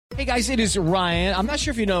Hey guys, it is Ryan. I'm not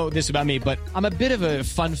sure if you know this about me, but I'm a bit of a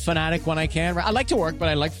fun fanatic when I can. I like to work, but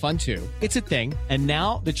I like fun too. It's a thing. And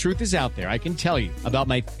now the truth is out there. I can tell you about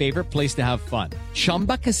my favorite place to have fun.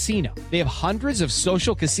 Chumba Casino. They have hundreds of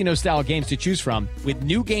social casino style games to choose from with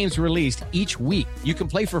new games released each week. You can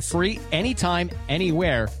play for free anytime,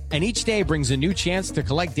 anywhere. And each day brings a new chance to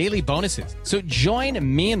collect daily bonuses. So join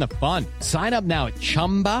me in the fun. Sign up now at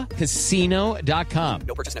ChumbaCasino.com.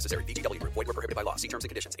 No purchase necessary. VGW Group. Void where prohibited by law. See terms and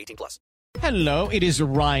conditions. 18+. Hello, it is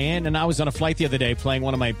Ryan, and I was on a flight the other day playing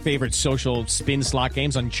one of my favorite social spin slot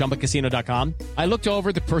games on ChumbaCasino.com. I looked over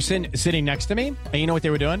at the person sitting next to me, and you know what they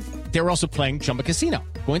were doing? They were also playing Chumba Casino.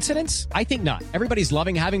 Coincidence? I think not. Everybody's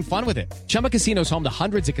loving having fun with it. Chumba Casino is home to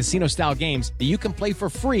hundreds of casino-style games that you can play for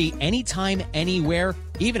free anytime, anywhere,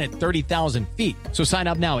 even at 30,000 feet. So sign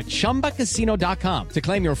up now at ChumbaCasino.com to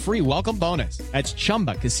claim your free welcome bonus. That's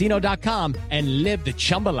ChumbaCasino.com and live the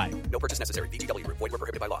Chumba life. No purchase necessary. VGW Group. Void where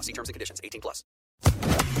prohibited by law. See terms and conditions. 18+.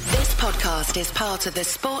 This podcast is part of the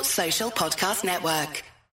Sports Social Podcast Network.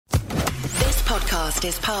 This podcast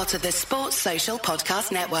is part of the Sports Social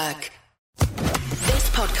Podcast Network. This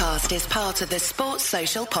podcast is part of the Sports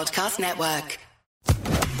Social Podcast Network.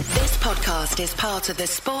 This podcast is part of the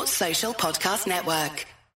Sports Social Podcast Network.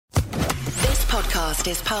 This podcast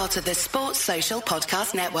is part of the Sports Social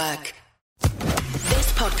Podcast Network.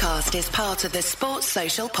 This podcast is part of the Sports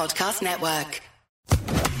Social Podcast Network.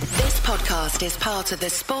 This podcast is part of the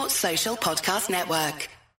Sports Social Podcast Network.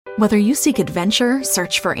 Whether you seek adventure,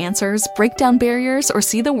 search for answers, break down barriers, or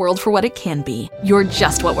see the world for what it can be, you're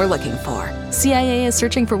just what we're looking for. CIA is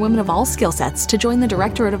searching for women of all skill sets to join the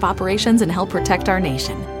Directorate of Operations and help protect our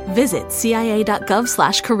nation. Visit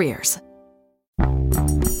cia.gov/careers.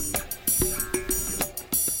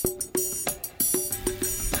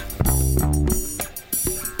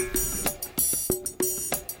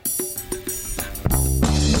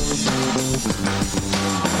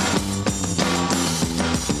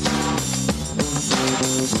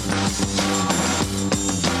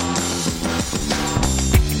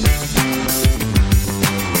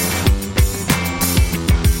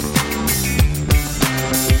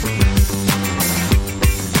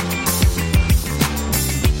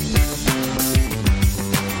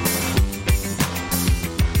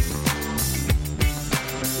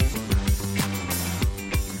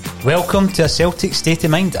 Welcome to A Celtic State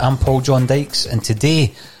of Mind. I'm Paul John Dykes, and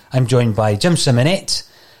today I'm joined by Jim Simonette,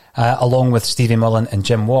 along with Stevie Mullen and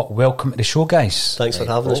Jim Watt. Welcome to the show, guys. Thanks for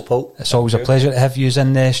having us, Paul. It's always a pleasure to have you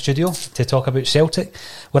in the studio to talk about Celtic.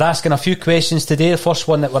 We're asking a few questions today. The first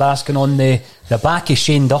one that we're asking on the back is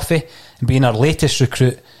Shane Duffy, being our latest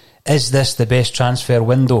recruit. Is this the best transfer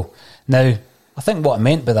window? Now, I think what I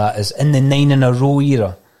meant by that is in the 9 in a row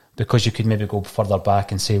era, because you could maybe go further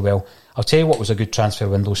back and say, well, I'll tell you what was a good transfer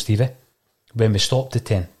window, Stevie, when we stopped at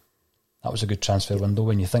 10. That was a good transfer window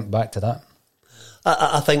when you think back to that.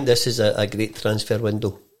 I think this is a great transfer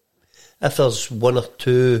window. If there's one or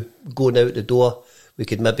two going out the door, we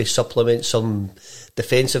could maybe supplement some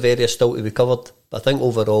defensive areas still to be covered. But I think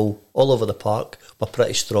overall, all over the park, we're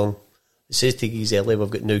pretty strong. It says to you earlier, we've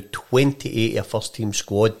got now 28 of a first team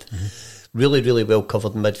squad. Mm-hmm. Really, really well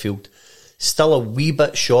covered in midfield. Still a wee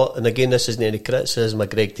bit short, and again, this isn't any criticism of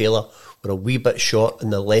Greg Taylor. We're a wee bit short on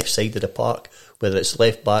the left side of the park, whether it's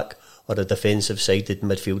left back or a defensive sided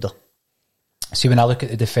midfielder. See, when I look at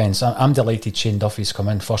the defence, I'm delighted Shane Duffy's come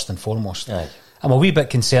in first and foremost. Aye. I'm a wee bit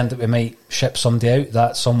concerned that we might ship somebody out,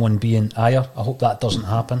 that someone being Ayer. I hope that doesn't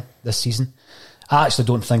happen this season. I actually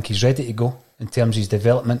don't think he's ready to go in terms of his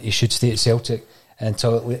development. He should stay at Celtic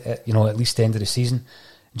until at least the end of the season.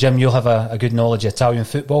 Jim, you'll have a good knowledge of Italian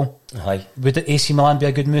football. Aye. Would AC Milan be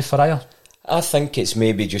a good move for Ayer? I think it's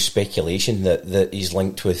maybe just speculation that he's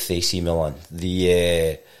linked with AC Milan.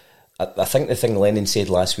 I think the thing Lennon said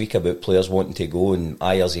last week about players wanting to go and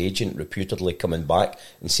Ayer's agent reputedly coming back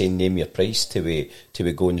and saying name your price till we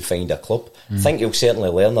go and find a club. I think he'll certainly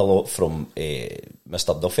learn a lot from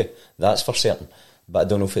Mr. Duffy, that's for certain. But I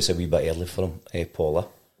don't know if it's a wee bit early for him, Paula.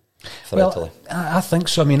 Well, I think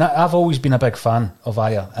so. I mean, I've always been a big fan of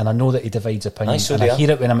Ayer, and I know that he divides opinion, and I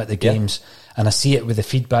hear it when I'm at the games, and I see it with the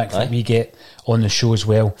feedback that we get on the show as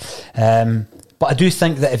well. But I do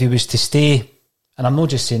think that if he was to stay, and I'm not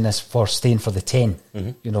just saying this for staying for the 10,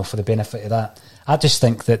 for the benefit of that, I just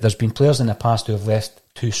think that there's been players in the past who have left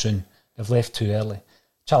too soon, they've left too early.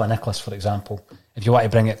 Charlie Nicholas, for example, if you want to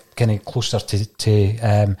bring it kind of closer to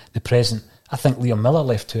the present, I think Liam Miller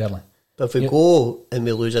left too early. But if we go and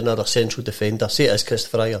we lose another central defender, say it is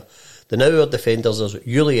Christopher Ayer, the now our defenders is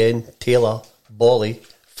Julien, Taylor, Bolly,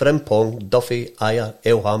 Frimpong, Duffy, Ayer,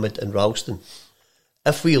 El Hamid and Ralston.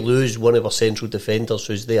 If we lose one of our central defenders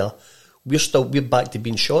who's there, we're back to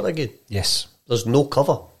being short again. Yes. There's no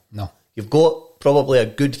cover. No. You've got probably a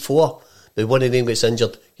good 4, but one of them gets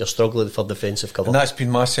injured, you're struggling for defensive cover. And that's been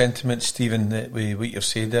my sentiment, Stephen, that what you've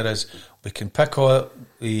said there is we can pick all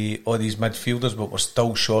these midfielders, but we're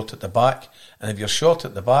still short at the back. And if you're short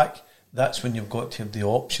at the back, that's when you've got to have the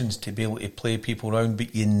options to be able to play people around,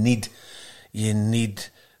 but you need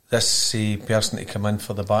this person to come in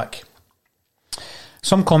for the back.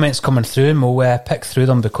 Some comments coming through, and we'll pick through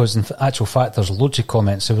them, because in actual fact there's loads of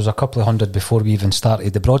comments. There was a couple of hundred before we even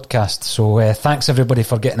started the broadcast, so thanks everybody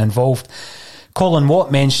for getting involved. Colin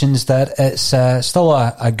Watt mentions that it's still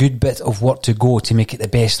a good bit of work to go to make it the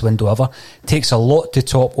best window ever. Takes a lot to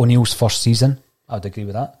top O'Neill's first season. I'd agree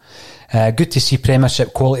with that. Good to see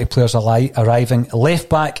Premiership quality players arriving. Left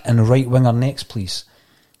back and right winger next, please.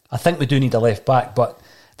 I think we do need a left back, but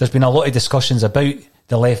there's been a lot of discussions about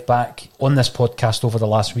the left back on this podcast over the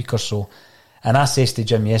last week or so. And I says to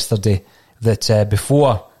Jim yesterday that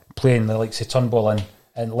before playing the likes of Turnbull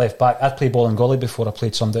and left back, I'd play Bolingoli before I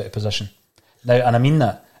played somebody out of position. Now, and I mean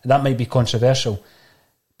that might be controversial.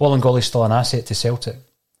 Bolingoli's still an asset to Celtic.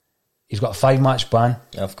 He's got a 5-match ban.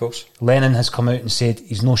 Yeah, of course. Lennon has come out and said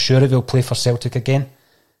he's not sure if he'll play for Celtic again.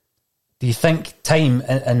 Do you think time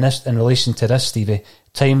in relation to this, Stevie,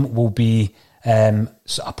 time will be a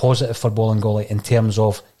positive for Bolingoli in terms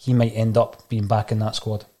of he might end up being back in that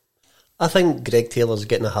squad? I think Greg Taylor's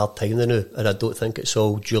getting a hard time now, and I don't think it's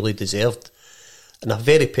all duly deserved. On a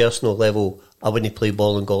very personal level, I wouldn't play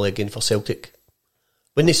Bolingoli again for Celtic.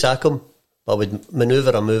 Wouldn't sack him, but I would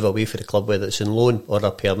manoeuvre a move away for the club, whether it's in loan or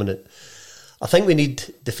a permanent. I think we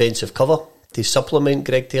need defensive cover to supplement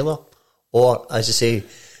Greg Taylor, or, as I say,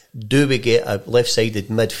 do we get a left-sided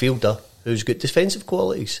midfielder who's got defensive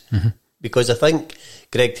qualities? Mm-hmm. Because I think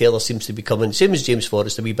Greg Taylor seems to be coming, same as James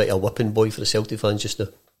Forrest, a wee bit of a whipping boy for the Celtic fans just now.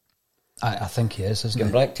 I think he is, isn't he?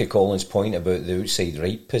 Going back to Colin's point about the outside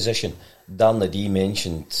right position, Darren Ledee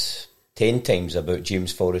mentioned 10 times about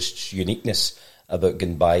James Forrest's uniqueness about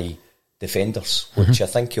going by defenders, which I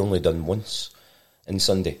think he only done once on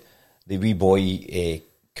Sunday. The wee boy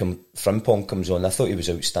Frimpong comes on. I thought he was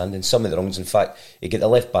outstanding. Some of the runs, in fact, he got the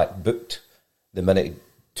left back booked the minute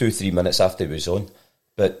 2-3 minutes after he was on.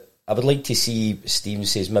 But I would like to see, Stephen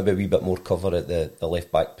says, maybe a wee bit more cover at the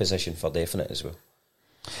left back position for definite as well.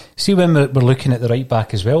 See, when we're looking at the right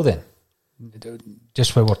back as well, then,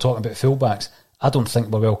 just when we're talking about full-backs, I don't think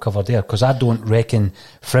we're well covered there, because I don't reckon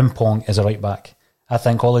Frimpong is a right back. I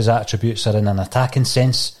think all his attributes are in an attacking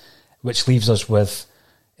sense, which leaves us with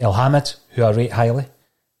El Hamid, who I rate highly,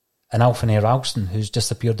 and Alfine Ralston, who's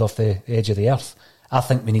disappeared off the edge of the earth. I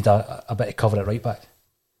think we need a bit of cover at right back.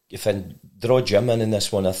 If I draw Jim in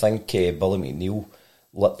this one, I think Billy McNeil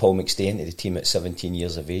let Paul McStay into the team at 17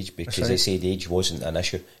 years of age, because they said age wasn't an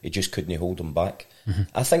issue. He just couldn't hold him back. Mm-hmm.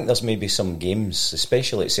 I think there's maybe some games,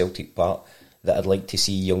 especially at Celtic Park, that I'd like to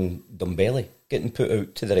see young Dumbelli getting put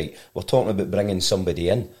out to the right. We're talking about bringing somebody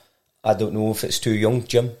in. I don't know if it's too young,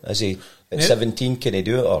 Jim. Is he at 17? Can he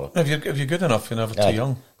do it? Or if you're good enough, you're never too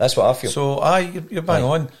young. That's what I feel. So you're bang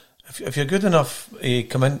on. If you're good enough,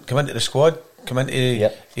 come into the squad, come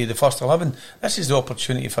into the first 11. This is the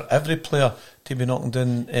opportunity for every player to be knocking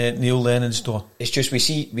down Neil Lennon's door. It's just we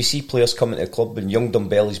see players coming to the club, and young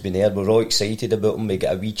Dumbelli's been there. We're all excited about him. We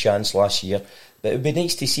got a wee chance last year, but it would be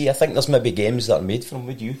nice to see. I think there's maybe games that are made for him.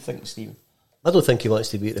 What do you think, Stephen? I don't think he wants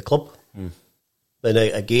to be at the club. But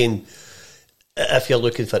again, if you're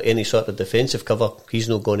looking for any sort of defensive cover, he's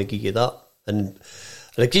not going to give you that. And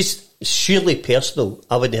just surely personal,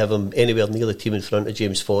 I wouldn't have him anywhere near the team in front of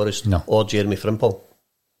James Forrest or Jeremy Frimpong.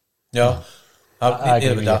 Yeah, I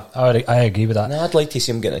agree with that. I agree with that. No, I'd like to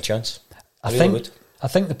see him getting a chance. I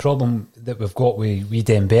think the problem that we've got with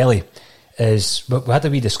Dembele is we had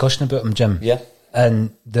a wee discussion about him, Jim. Yeah.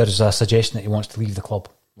 And there's a suggestion that he wants to leave the club.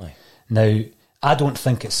 Aye. Now, I don't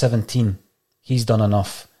think at 17 he's done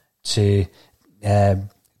enough to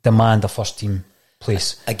demand a first team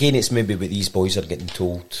place. Again, it's maybe what these boys are getting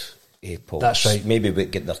told, Paul. That's right. Maybe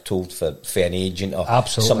what getting told for an agent, or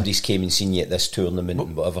absolutely, somebody's came and seen you at this tournament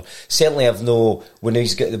and whatever. Certainly, when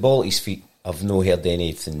he's got the ball at his feet, I've no heard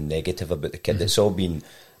anything negative about the kid. Mm-hmm. It's all been,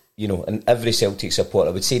 and every Celtic supporter,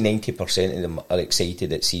 I would say 90% of them are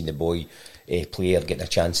excited at seeing the boy player getting a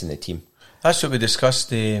chance in the team. That's what we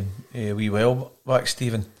discussed a wee while back,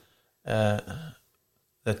 Stephen.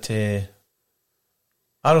 That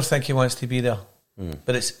I don't think he wants to be there.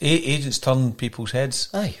 But it's agents turn people's heads.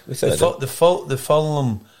 Aye, they follow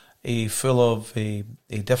him full of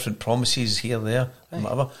different promises here, there, and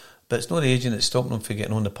whatever. But it's not the agent that's stopping him from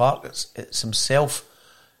getting on the park. It's himself.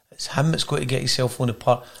 It's him that's got to get himself on the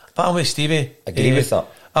park. But I'm with Stevie. Agree with that.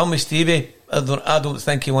 I'm with Stevie. I don't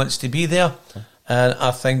think he wants to be there, and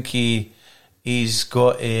I think he's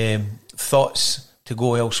got thoughts to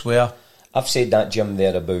go elsewhere. I've said that, Jim,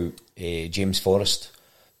 there about James Forrest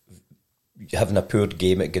having a poor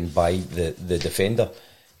game at getting by the defender.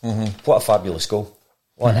 What a fabulous goal.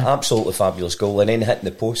 What an absolutely fabulous goal. And then hitting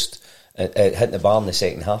the post, hitting the bar in the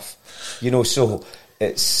second half. So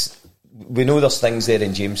we know there's things there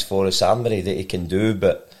in James Forrest's armoury that he can do,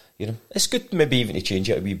 but it's good maybe even to change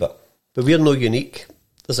it a wee bit. But we're no unique.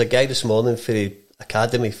 There's a guy this morning for the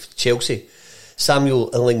academy, Chelsea,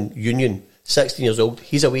 Samuel Illing Union, 16 years old.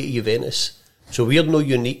 He's away to Juventus. So we're no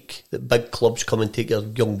unique that big clubs come and take their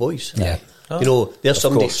young boys. Yeah. There's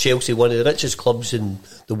somebody at Chelsea, one of the richest clubs in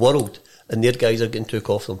the world, and their guys are getting took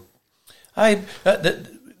off them.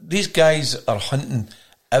 These guys are hunting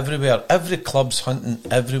everywhere. Every club's hunting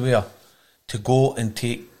everywhere to go and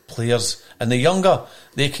take players. And the younger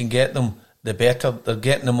they can get them, the better. They're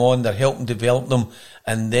getting them on, they're helping develop them,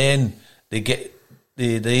 and then they get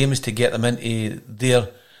the aim is to get them into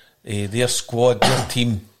their squad, their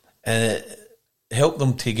team, and help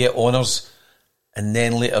them to get honours, and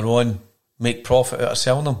then later on make profit out of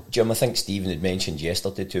selling them. Jim, I think Stephen had mentioned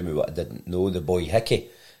yesterday to me what I didn't know. The boy Hickey,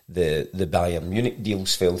 the Bayern Munich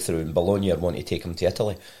deals fell through, and Bologna want to take him to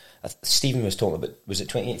Italy. Stephen was talking about, was it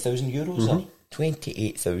 €28,000 or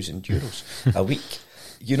 €28,000 a week?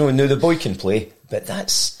 Now the boy can play, but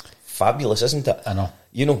that's fabulous, isn't it? I know.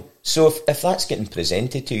 So if that's getting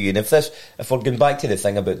presented to you, and if we're going back to the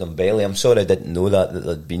thing about Dembele, I'm sorry I didn't know that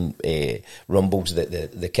there'd been rumbles that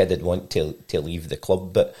the kid would want to leave the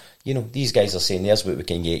club, but these guys are saying there's what we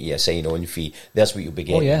can get you a sign-on fee, there's what you'll be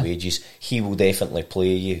getting wages. He will definitely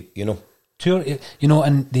play you.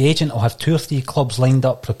 And the agent will have 2 or 3 clubs lined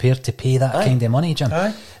up prepared to pay that kind of money, Jim.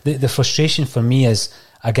 The frustration for me is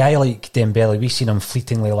a guy like Dembele, we seen him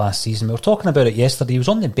fleetingly last season. We were talking about it yesterday. He was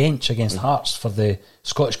on the bench against Hearts for the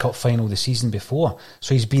Scottish Cup final the season before.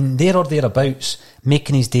 So he's been there or thereabouts,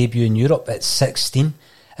 making his debut in Europe at 16.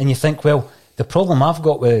 And you think, well, the problem I've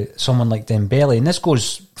got with someone like Dembele, and this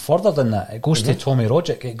goes further than that, it goes to Tommy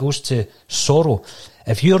Rogic, it goes to Sorrow.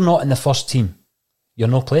 If you're not in the first team, you're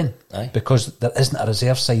not playing because there isn't a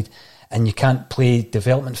reserve side and you can't play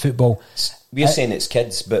development football. We're saying it's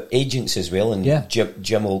kids, but agents as well, and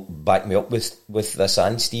Jim will back me up with this,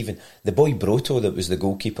 and Stephen, the boy Broto that was the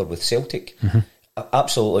goalkeeper with Celtic,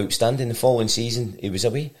 absolutely outstanding. The following season he was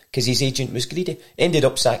away because his agent was greedy, ended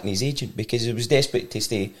up sacking his agent because he was desperate to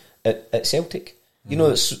stay at Celtic.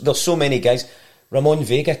 There's so many guys. Ramon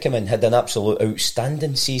Vega came in, had an absolute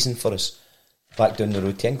outstanding season for us back down the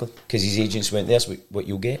road to England because his agents went, there's what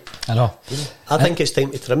you'll get. I know. I think it's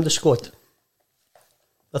time to trim the squad.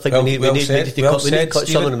 I think we need to cut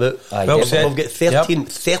some of them out. We've got 13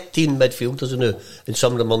 midfielders now, and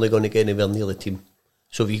some of them aren't going to get anywhere near the team.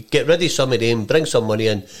 So if you get rid of some of them, bring some money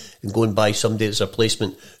in, and go and buy somebody as a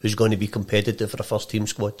replacement who's going to be competitive for a first team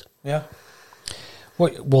squad. Yeah.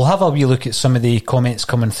 We'll have a wee look at some of the comments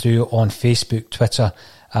coming through on Facebook, Twitter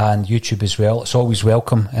and YouTube as well. It's always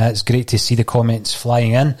welcome. It's great to see the comments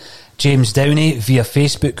flying in. James Downey via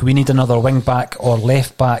Facebook, we need another wing back or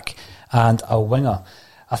left back and a winger.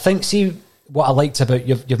 I think, see what I liked about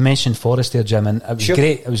you've mentioned Forrest there, Jim, and it was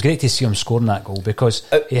great. It was great to see him scoring that goal because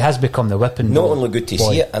he has become the whipping. Not only good to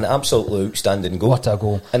see it, an absolutely outstanding goal. What a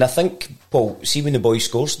goal! And I think, Paul, see when the boy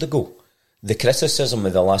scores the goal, the criticism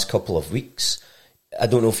of the last couple of weeks, I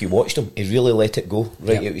don't know if you watched him, he really let it go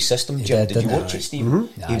right out of his system. Jim, did you watch it, Steve?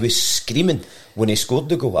 He was screaming when he scored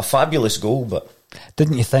the goal. A fabulous goal, but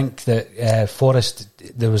didn't you think that Forrest,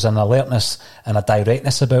 there was an alertness and a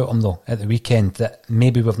directness about him though at the weekend that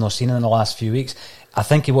maybe we've not seen in the last few weeks? I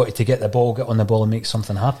think he wanted to get on the ball and make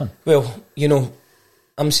something happen. Well,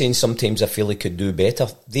 I'm saying sometimes I feel he could do better.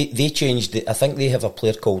 They changed it. I think they have a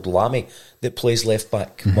player called Lammy that plays left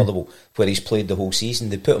back, Motherwell, where he's played the whole season.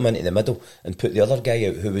 They put him into the middle and put the other guy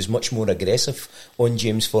out who was much more aggressive on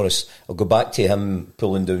James Forrest. I'll go back to him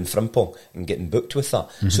pulling down Frimpong and getting booked with that.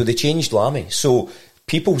 So they changed Lammy. So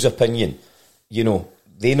people's opinion, they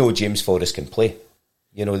know James Forrest can play.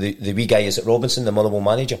 The wee guy, is it Robinson, the Motherwell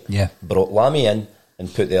manager? Yeah. Brought Lammy in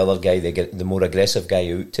and put the other guy, the more aggressive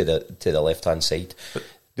guy, out to the left hand side.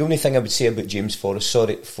 The only thing I would say about James Forrest,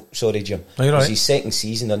 sorry Jim, was his second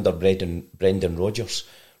season under Brendan Rodgers.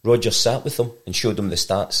 Rodgers sat with him and showed him the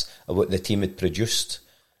stats of what the team had produced,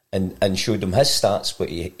 and showed him his stats what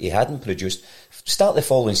he hadn't produced. Start the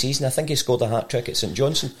following season, I think he scored a hat-trick at St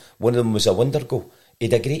Johnstone. One of them was a wonder goal. He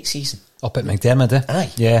had a great season. Up at McDermott, eh?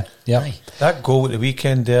 Aye. Yeah. Aye. That goal at the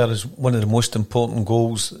weekend there is one of the most important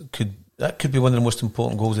goals. That could be one of the most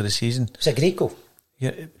important goals of the season. It's a great goal.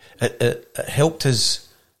 Yeah, it helped his.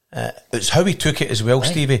 It's how he took it as well,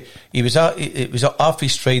 Stevie. It was off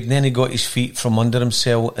his stride, and then he got his feet from under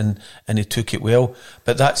himself, and he took it well.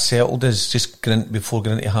 But that settled us just before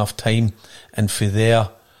going into half time, and for there,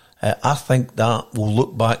 I think that we'll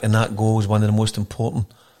look back and that goal is one of the most important.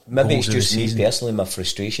 Maybe it's just me personally, my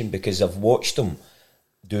frustration, because I've watched him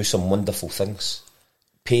do some wonderful things.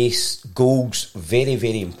 Pace, goals, very,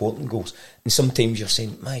 very important goals. And sometimes you're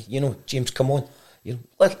saying, James, come on.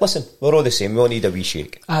 Listen, we're all the same. We all need a wee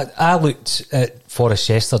shake. I looked at Forrest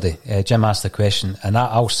yesterday. Jim asked the question, and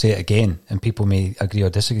I'll say it again, and people may agree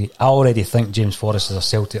or disagree. I already think James Forrest is a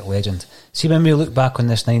Celtic legend. See, when we look back on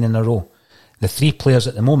this 9 in a row, the 3 players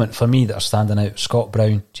at the moment for me that are standing out: Scott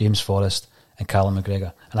Brown, James Forrest, and Callum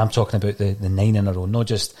McGregor. And I'm talking about the 9 in a row, not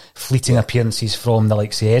just fleeting appearances from the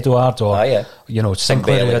likes of Edouard or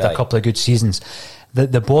Sinclair, who had a couple of good seasons.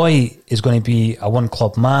 The boy is going to be a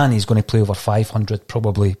one-club man. He's going to play over 500,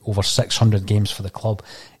 probably over 600 games for the club.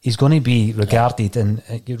 He's going to be regarded and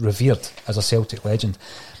revered as a Celtic legend.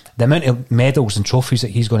 The amount of medals and trophies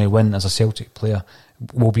that he's going to win as a Celtic player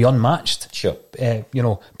will be unmatched. Sure.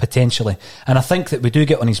 Potentially. And I think that we do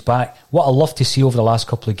get on his back. What I love to see over the last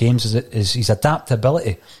couple of games is his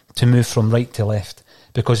adaptability to move from right to left.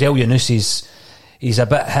 Because El Yunusi he's a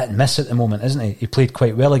bit hit and miss at the moment, isn't he? He played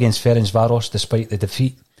quite well against Ferencvaros despite the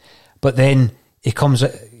defeat. But then he comes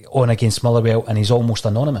on against Motherwell and he's almost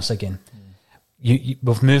anonymous again.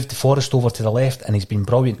 We've moved Forrest over to the left and he's been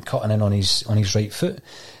brilliant cutting in on his right foot.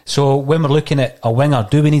 So when we're looking at a winger,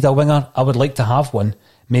 do we need a winger? I would like to have one,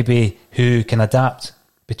 maybe who can adapt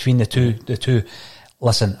between the two.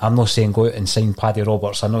 Listen, I'm not saying go out and sign Paddy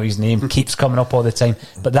Roberts. I know his name keeps coming up all the time,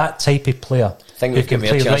 but that type of player, I think we can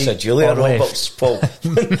play a chance of Julia Roberts, Paul,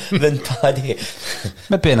 than Paddy.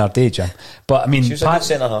 Maybe in our day, Jim. But I mean,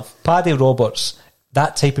 centre-half. Paddy Roberts,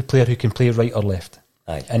 that type of player who can play right or left.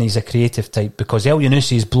 Aye. And he's a creative type, because El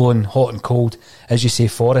Yunusi is blowing hot and cold. As you say,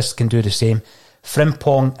 Forrest can do the same.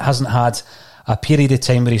 Frimpong hasn't had a period of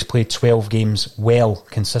time where he's played 12 games well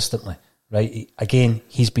consistently. Right, again,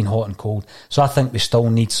 he's been hot and cold. So I think we still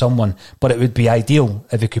need someone, but it would be ideal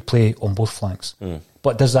if he could play on both flanks.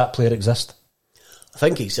 But does that player exist? I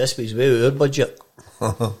think he exists, but he's way out of budget.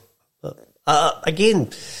 Again,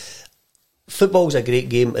 football's a great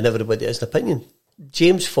game and everybody has an opinion.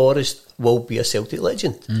 James Forrest will be a Celtic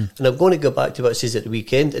legend. And I'm going to go back to what it says at the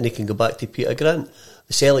weekend, and he can go back to Peter Grant.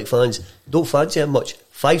 The Celtic fans don't fancy him much.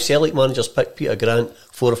 5 Celtic managers picked Peter Grant,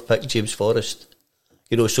 4 have picked James Forrest.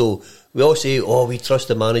 So we all say, we trust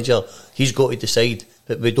the manager, he's got to decide.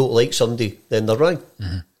 But we don't like somebody, then they're wrong.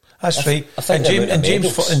 That's right.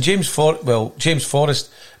 James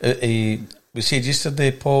Forrest, we said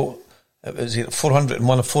yesterday, Paul, it was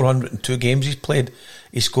 401 or 402 games he's played.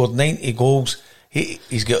 He scored 90 goals.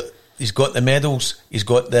 He's got the medals. He's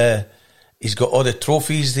got all the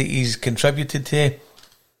trophies that he's contributed to.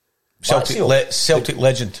 Celtic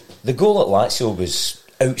legend. The goal at Lazio was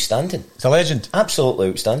outstanding. It's a legend. Absolutely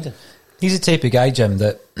outstanding. He's the type of guy, Jim,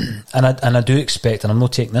 that, and I do expect, and I'm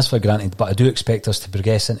not taking this for granted, but I do expect us to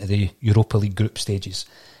progress into the Europa League group stages.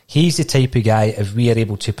 He's the type of guy, if we are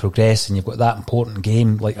able to progress and you've got that important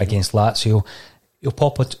game like against Lazio, he'll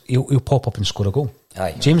pop up and score a goal.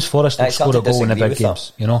 Aye. James Forrest will score a goal in the big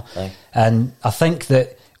games, Aye. And I think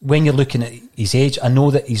that when you're looking at his age, I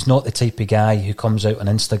know that he's not the type of guy who comes out on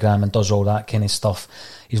Instagram and does all that kind of stuff.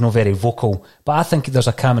 He's not very vocal, but I think there's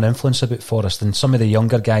a common influence about Forrest, and some of the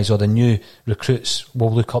younger guys or the new recruits will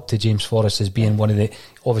look up to James Forrest as being one of the,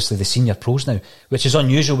 obviously the senior pros now, which is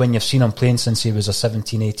unusual when you've seen him playing since he was a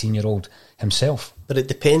 17, 18-year-old himself. But it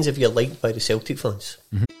depends if you're liked by the Celtic fans.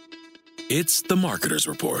 It's the Marketer's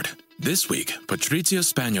Report. This week, Patrizio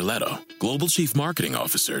Spagnoletto, Global Chief Marketing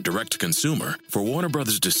Officer, Direct to Consumer for Warner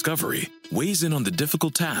Brothers Discovery, weighs in on the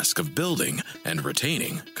difficult task of building and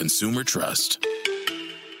retaining consumer trust.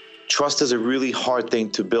 Trust is a really hard thing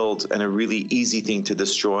to build and a really easy thing to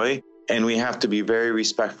destroy, and we have to be very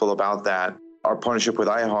respectful about that. Our partnership with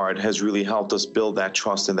iHeart has really helped us build that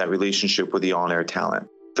trust and that relationship with the on-air talent.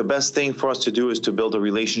 The best thing for us to do is to build a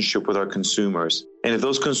relationship with our consumers. And if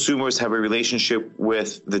those consumers have a relationship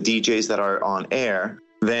with the DJs that are on air,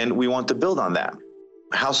 then we want to build on that.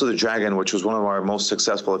 House of the Dragon, which was one of our most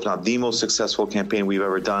successful, if not the most successful campaign we've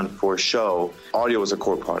ever done for a show, audio is a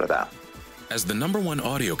core part of that. As the #1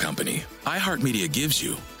 audio company, iHeartMedia gives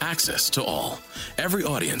you access to all. Every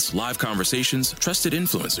audience, live conversations, trusted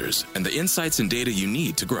influencers, and the insights and data you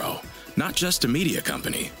need to grow. Not just a media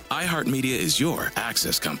company, iHeartMedia is your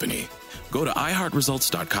access company. Go to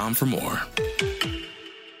iHeartResults.com for more.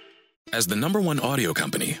 As the #1 audio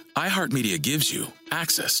company, iHeartMedia gives you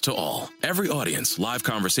access to all. Every audience, live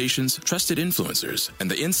conversations, trusted influencers,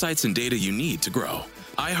 and the insights and data you need to grow.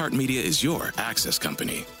 iHeartMedia is your access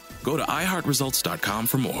company. Go to iHeartResults.com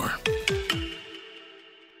for more.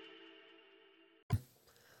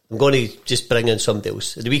 I'm going to just bring in somebody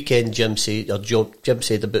else. At the weekend, Jim said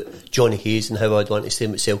about Johnny Hayes and how I'd want to see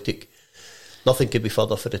him at Celtic. Nothing could be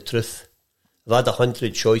further from the truth. If I had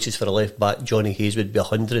 100 choices for a left back, Johnny Hayes would be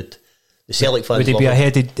 100. The Celtic fans would he be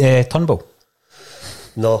ahead of Turnbull?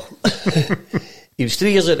 No. He was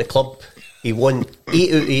 3 years at the club. He won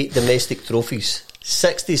 8 out of 8 domestic trophies,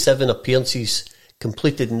 67 appearances,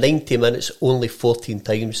 completed 90 minutes only 14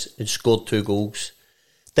 times and scored 2 goals.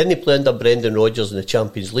 Didn't he play under Brendan Rodgers in the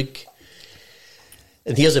Champions League?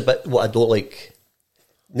 And here's a bit what I don't like.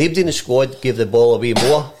 Nobody in the squad gave the ball away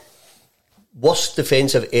more. Worst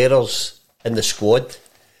defensive errors in the squad.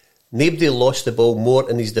 Nobody lost the ball more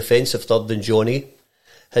in his defensive third than Johnny.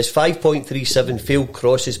 His 5.37 failed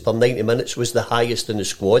crosses per 90 minutes was the highest in the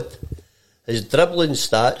squad. His dribbling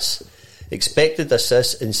stats, expected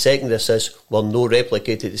assists and second assists were no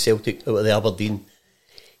replicated at Celtic out of the Aberdeen.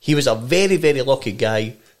 He was a very, very lucky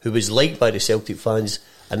guy who was liked by the Celtic fans,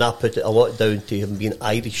 and I put it a lot down to him being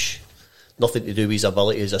Irish. Nothing to do with his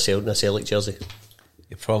ability as a Celtic jersey.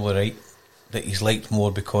 You're probably right that he's liked more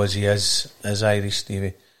because he is Irish,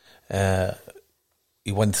 Stevie.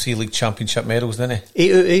 He won 3 league championship medals, didn't he?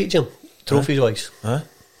 8 out of 8, Jim, trophies wise.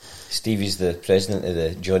 Stevie's the president of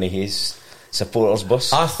the Johnny Hayes supporters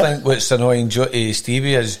bus. I think what's annoying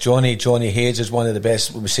Stevie is Johnny Hayes is one of the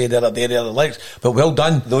best. We say the other day, the other legs, but well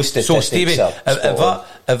done. Those statistics. So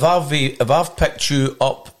Stevie, if I've picked you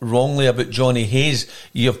up wrongly about Johnny Hayes,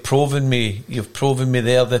 you've proven me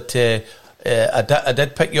there that I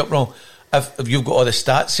did pick you up wrong. If you've got all the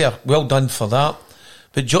stats here, well done for that.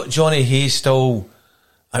 But Johnny Hayes still,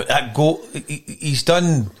 he's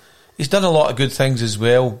done a lot of good things as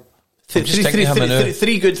well.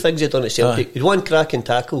 Three good things he'd done at Celtic. He'd one cracking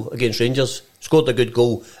tackle against Rangers, scored a good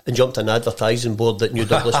goal, and jumped an advertising board at New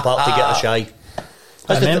Douglas Park to get a shy.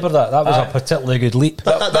 I remember that was a particularly good leap.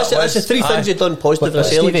 That's the 3 things he'd done positive in a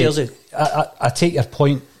Celtic jersey. I take your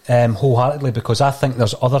point wholeheartedly, because I think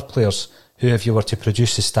there's other players who, if you were to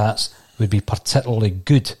produce the stats, would be particularly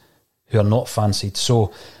good, who are not fancied.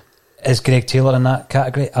 So is Greg Taylor in that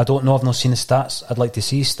category? I don't know. I've not seen the stats. I'd like to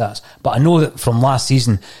see his stats. But I know that from last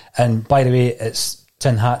season, and by the way, it's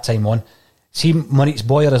tin hat time on. See Moritz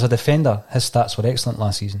Boyer as a defender, his stats were excellent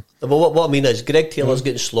last season. But what I mean is, Greg Taylor's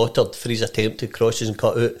getting slaughtered for his attempted crosses and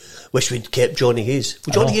cut out. Wish we'd kept Johnny Hayes.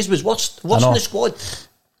 Well, Johnny Hayes was worst in the squad.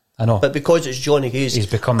 I know. But because it's Johnny Hayes, he's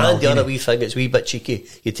become and the other wee thing, it's a wee bit cheeky.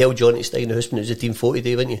 You tell Johnny to stay in the house when it was a team 40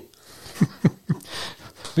 day, wouldn't you?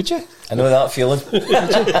 Would you? I know that feeling.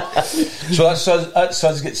 So that's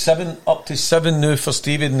us get up to 7 now for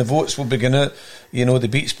Stevie, and the votes will begin out. You know, the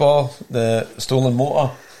beach ball, the stolen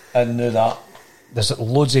motor, and now that. There's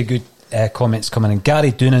loads of good comments coming in.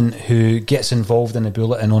 Gary Doonan, who gets involved in the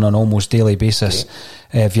Bulletin on an almost daily basis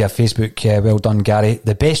via Facebook. Well done, Gary.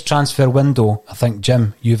 The best transfer window, I think,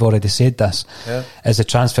 Jim, you've already said this, is the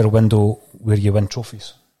transfer window where you win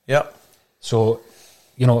trophies. Yep. So,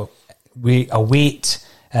 you know, we await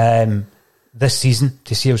this season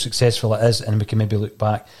to see how successful it is, and we can maybe look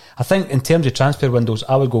back. I think in terms of transfer windows,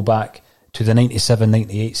 I would go back to the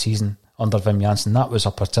 97-98 season under Wim Jansen. That was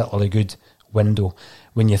a particularly good window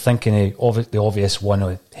when you're thinking of the obvious one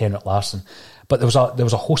with Henrik Larsson. But there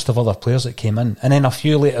was a host of other players that came in, and then a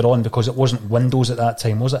few later on, because it wasn't windows at that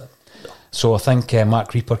time, was it? So I think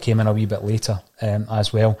Mark Reaper came in a wee bit later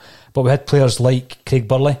as well. But we had players like Craig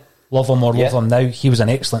Burley. Love him or love him now. He was an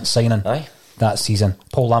excellent signing that season.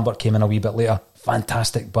 Paul Lambert came in a wee bit later.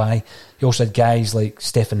 Fantastic buy. You also had guys like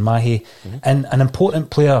Stephen Mahey. And an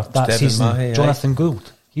important player that season, Jonathan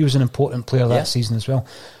Gould. He was an important player that season as well.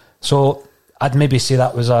 So I'd maybe say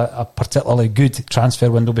that was a particularly good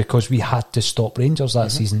transfer window, because we had to stop Rangers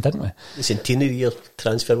that season, didn't we? The centenary-year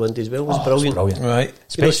transfer window as well was brilliant. Right.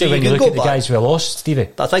 Especially when you look at the guys we lost, Stevie.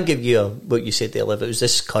 But I think if you, what you said earlier, if it was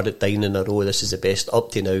this current 9 in a row, this is the best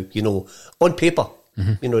up to now, you know, on paper,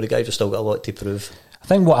 you know, the guys have still got a lot to prove. I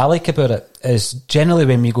think what I like about it is generally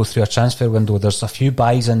when we go through a transfer window, there's a few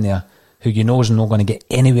buys in there who you know is not going to get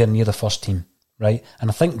anywhere near the first team, right? And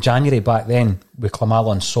I think January back then with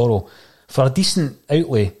Klimala and Sorrow, for a decent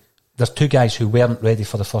outlay, there's 2 guys who weren't ready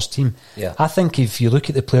for the first team. I think if you look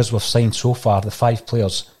at the players we've signed so far, the 5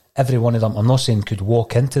 players, every one of them, I'm not saying could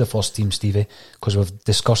walk into the first team, Stevie, because we've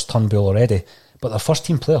discussed Turnbull already, but they're first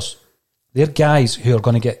team players. They're guys who are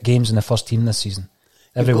going to get games in the first team this season.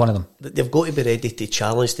 Every one of them. They've got to be ready to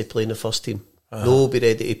challenge to play in the first team. No, be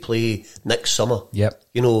ready to play next summer. Yep.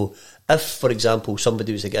 You know, if, for example,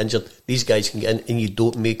 somebody was to get injured, these guys can get in and you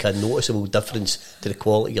don't make a noticeable difference to the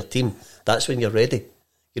quality of your team. That's when you're ready.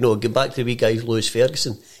 You know, go back to the wee guy, Lewis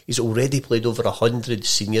Ferguson. He's already played over 100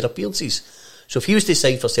 senior appearances. So if he was to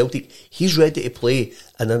sign for Celtic, he's ready to play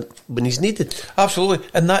and then when he's needed. Absolutely.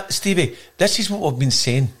 And that, Stevie, this is what we've been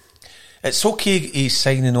saying. It's okay he's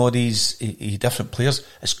signing all these different players.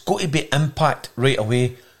 It's got to be impact right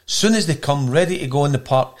away. Soon as they come, ready to go in the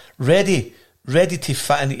park, ready to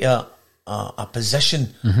fit into a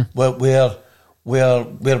position where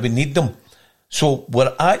we need them. So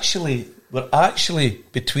we're actually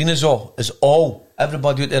between us all,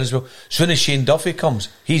 everybody out there as well. Soon as Shane Duffy comes,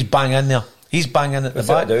 he's bang in there. He's banging at the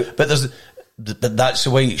back. But that's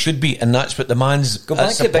the way it should be, and that's what the man's.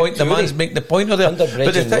 That's the point. The man's making the point of there. But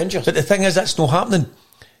the thing is, that's not happening.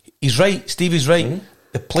 He's right. Stevie's right. Mm-hmm.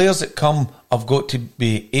 The players that come have got to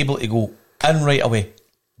be able to go in right away,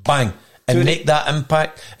 bang, and make that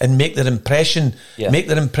impact and make their impression. Yeah. Make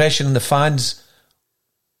their impression on the fans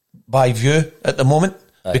by view at the moment,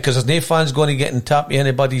 because there's no fans going to get and tap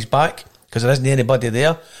anybody's back because there isn't anybody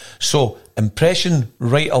there. So impression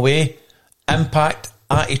right away, impact,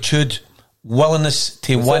 attitude, willingness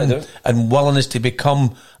to win, and willingness to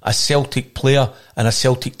become a Celtic player and a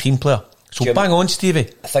Celtic team player. So Jim, bang on, Stevie.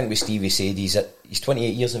 I think what Stevie said, he's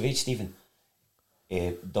 28 years of age, Stephen.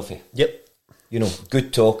 Duffy. Yep. You know,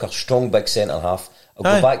 good talker, strong big centre half. I'll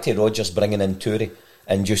go back to Rodgers bringing in Toure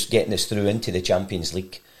and just getting us through into the Champions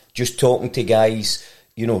League. Just talking to guys,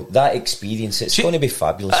 you know, that experience, it's going to be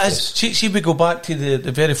fabulous. See, we go back to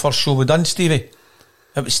the very first show we done, Stevie.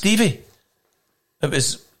 It was Stevie. It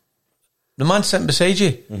was the man sitting beside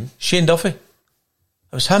you, Shane Duffy.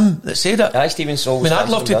 It was him that said it. Aye, Stephen. I mean, I'd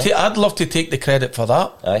love to take the credit for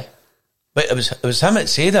that. Aye, but it was him that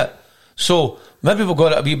said it. So maybe we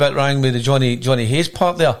got it a wee bit wrong with the Johnny Hayes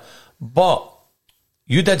part there. But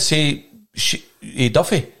you did say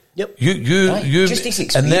Duffy. Yep. You, just his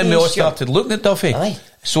experience, and then we all started looking at Duffy. Aye.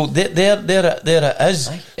 So there it is.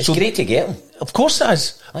 Aye. It's great to get him. Of course it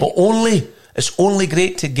is. Aye. But it's only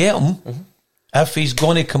great to get him if he's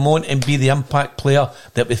going to come on and be the impact player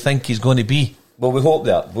that we think he's going to be. Well, we hope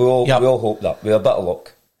that. We all hope that. We have a bit of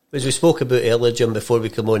luck. As we spoke about earlier, Jim, before we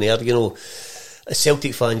come on air, you know, as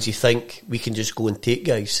Celtic fans, you think we can just go and take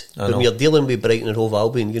guys. But when you're dealing with Brighton and Hove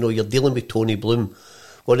Albion, you know, you're dealing with Tony Bloom,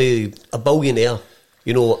 a billionaire,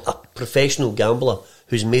 you know, a professional gambler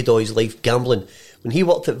who's made all his life gambling. When he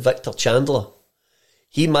worked at Victor Chandler,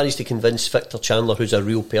 he managed to convince Victor Chandler, who's a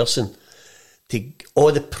real person, to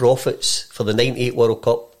all the profits for the 98 World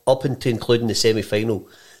Cup, up into including the semi-final,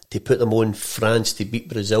 to put them on France to beat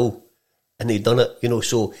Brazil. And they done it, you know,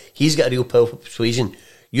 so he's got a real powerful persuasion.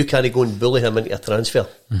 You can't go and bully him into a transfer.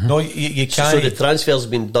 Mm-hmm. No, you can't. So the transfer's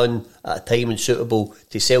been done at a time and suitable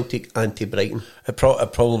to Celtic and to Brighton. It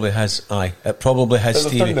probably has, aye. It probably has,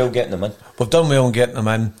 but we've done well getting them in. We've done well in getting them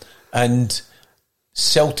in. And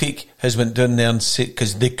Celtic has went down there and said,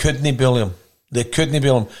 because they couldn't bully him.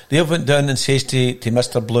 They went down and says to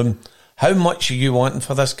Mr. Bloom, how much are you wanting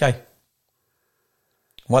for this guy?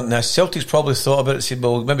 Wanting this. Celtic's probably thought about it and said,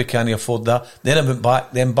 well, maybe can't afford that. Then I went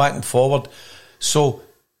back and forward. So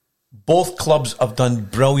both clubs have done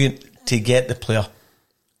brilliant to get the player.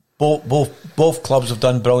 Both clubs have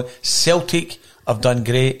done brilliant. Celtic have done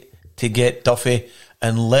great to get Duffy,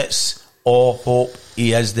 and let's all hope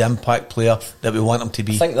he is the impact player that we want him to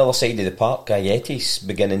be. I think the other side of the park, Gayeti's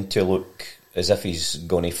beginning to look as if he's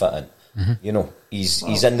going to fit in. Mm-hmm. You know,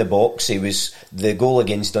 he's in the box. He was the goal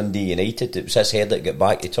against Dundee United. It was his head that got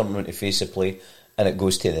back. He turned around to face the play, and it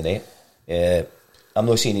goes to the net. I'm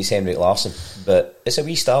not saying he's Henrik Larsson, but it's a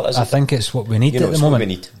wee start, isn't it? I think it's what we need at the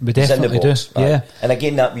moment. We definitely in the box, do. Yeah, and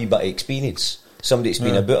again, that wee bit of experience. Somebody that's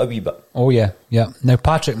been about a wee bit. Oh yeah. Now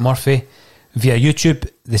Patrick Murphy via YouTube,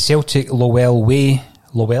 the Celtic Lowell way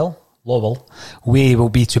will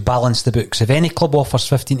be to balance the books. If any club offers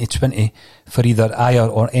 15 to 20 for either Ayer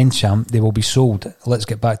or Encham, they will be sold. Let's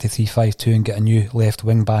get back to 3-5-2 and get a new left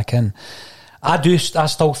wing back in. I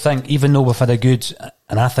still think, even though we've had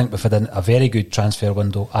I think we've had a very good transfer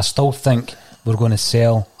window, I still think we're going to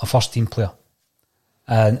sell a first team player.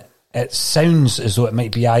 And it sounds as though it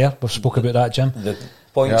might be Ayer. We've spoke about that, Jim. The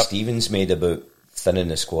point Stevens made about thinning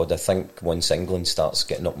the squad, I think once England starts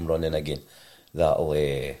getting up and running again, that'll...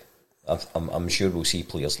 I'm sure we'll see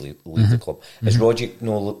players leave the club. Is Rogic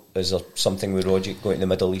is there something with Rogic going to the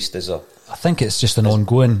Middle East? I think it's just an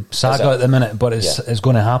ongoing saga at the minute, but it's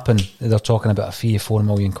going to happen. They're talking about a fee of £4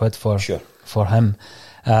 million for him.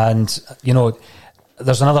 And you know,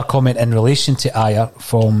 there's another comment in relation to Ayer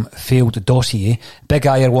from Failed Dossier. Big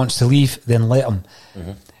Ayer wants to leave, then let him.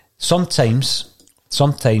 sometimes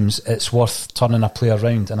it's worth turning a player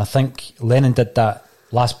around, and I think Lennon did that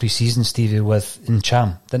last pre-season, Stevie, with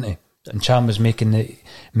Ncham, didn't he? Ncham was making the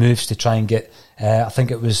moves to try and get, I think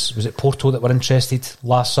it was it Porto that were interested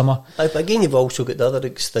last summer. But again, you've also got the other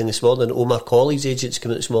thing this morning. Omar Colley's agents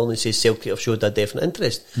come out this morning and say Celtic have showed a definite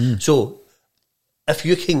interest. So if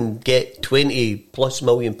you can get £20+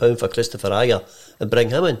 million for Christopher Ajer and bring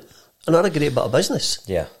him in, another great bit of business.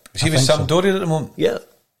 Yeah. Is he with Sampdoria at the moment? Yeah.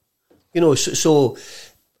 You know, so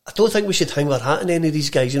I don't think we should hang our hat on any of these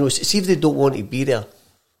guys. You know, see if they don't want to be there,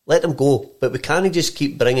 let them go. But we can't just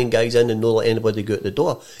keep bringing guys in and not let anybody go out the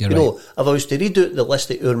door. You're you right. know, if I was to read out the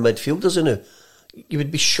list of our midfielders now, you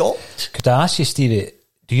would be shocked. Could I ask you, Stevie,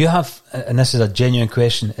 do you have, and this is a genuine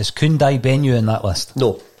question, is Koundai Benyu in that list?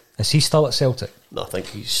 No. Is he still at Celtic? No, I think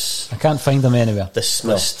he's I can't find him anywhere.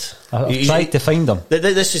 dismissed. No. I've tried to find him.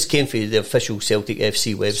 This just came from the official Celtic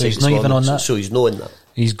FC website. So he's this not even morning, on that? So he's not in that.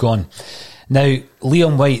 He's gone. Now,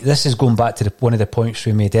 Liam White, this is going back to one of the points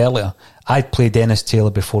we made earlier. I'd play Dennis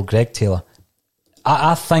Taylor before Greg Taylor.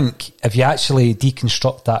 I think if you actually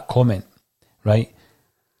deconstruct that comment, right,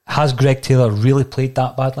 has Greg Taylor really played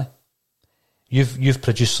that badly? You've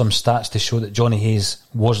produced some stats to show that Johnny Hayes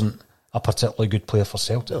wasn't a particularly good player for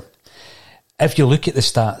Celtic. No. If you look at the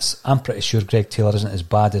stats, I'm pretty sure Greg Taylor isn't as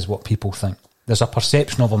bad as what people think. There's a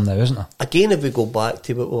perception of him now, isn't there? Again, if we go back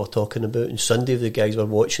to what we were talking about on Sunday, the guys were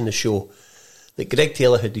watching the show, that Greg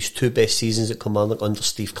Taylor had his two best seasons at Kilmarnock under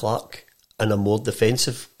Steve Clarke in a more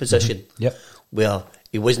defensive position, Yep. where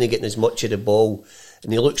he wasn't getting as much of the ball,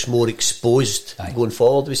 and he looks more exposed going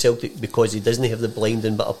forward with Celtic because he doesn't have the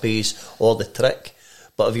blinding bit of pace or the trick.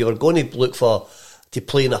 But if you were going to look to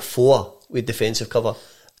play in a 4 with defensive cover,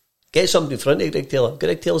 get somebody in front of Greg Taylor.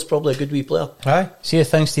 Greg Taylor's probably a good wee player. Aye. See the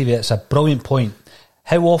thing, Stevie, it's a brilliant point.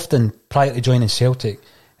 How often prior to joining Celtic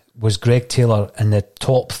was Greg Taylor in the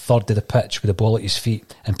top third of the pitch with the ball at his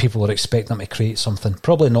feet and people were expecting him to create something?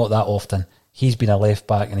 Probably not that often. He's been a left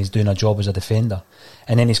back and he's doing a job as a defender,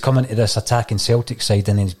 and then he's coming to this attacking Celtic side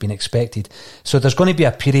and he's been expected. So there's going to be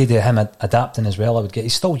a period of him adapting as well, I would get.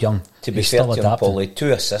 He's still young. To be he's fair still to him, adapting. Paulie,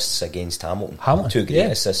 2 assists against Hamilton. 2 great yeah.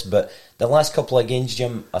 assists, but the last couple of games,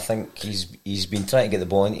 Jim, I think he's been trying to get the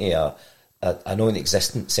ball into a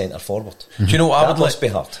non-existent centre forward. Do you know what I would must like?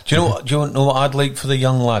 be hard. Do you know what I'd like for the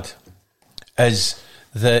young lad? Is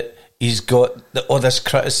that he's got all this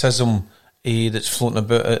criticism that's floating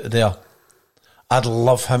about out there. I'd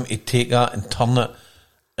love him to take that and turn it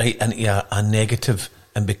right into a negative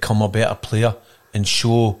and become a better player and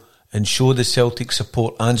show the Celtic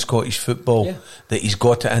support and Scottish football that he's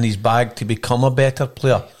got it in his bag to become a better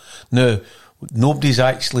player. Now, nobody's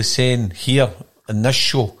actually saying here in this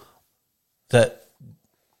show that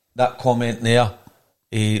comment there,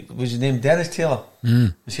 was his name Dennis Taylor?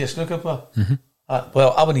 Was he a snooker player?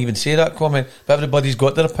 Well, I wouldn't even say that comment, but everybody's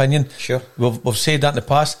got their opinion. Sure. We've said that in the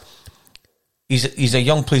past. He's a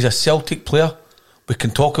young player, he's a Celtic player. We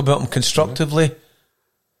can talk about him constructively,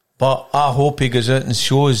 but I hope he goes out and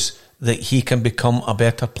shows that he can become a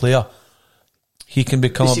better player. He can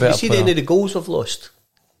become a better player. You see any of the goals we've lost?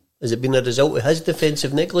 Has it been a result of his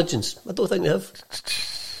defensive negligence? I don't think they have.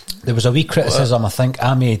 There was a wee criticism I think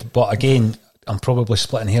I made, but again, I'm probably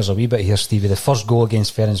splitting hairs a wee bit here, Stevie. The first goal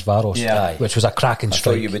against Ferencvaros, which was a cracking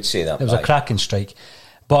strike. I thought you would say that. It was a cracking strike.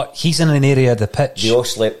 But he's in an area of the pitch. They all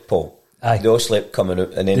slept, Paul. Aye. They all slept coming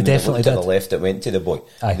out, and then They definitely to the did. left it went to the boy.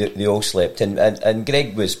 Aye. They all slept, and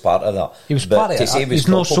Greg was part of that. He was But part of to it. say he was He's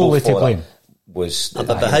not culpable solely to for blame. it Was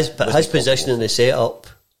But his position in the set-up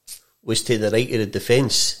was to the right of the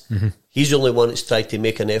defence. He's the only one that's tried to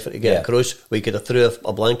make an effort to get across. We could have threw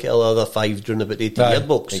a blanket of the other 5 during about 18-yard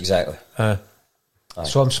box. Exactly.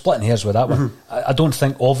 So I'm splitting hairs with that one. I don't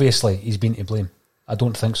think, obviously, he's been to blame. I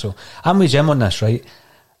don't think so. I'm with Jim on this, right?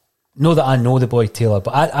 Know that I know the boy Taylor,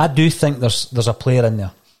 but I do think there's a player in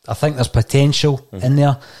there. I think there's potential in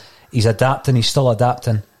there. He's adapting, he's still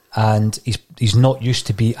adapting, and he's not used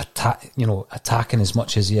to be attacking as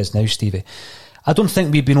much as he is now, Stevie. I don't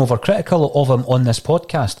think we've been overcritical of him on this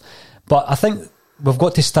podcast, but I think we've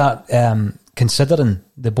got to start considering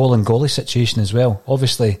the ball and goalie situation as well.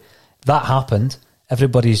 Obviously, that happened.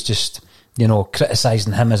 Everybody's just,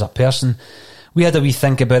 criticising him as a person. We had a wee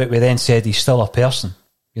think about it. We then said he's still a person.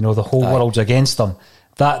 The whole world's against him.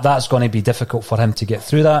 That's going to be difficult for him to get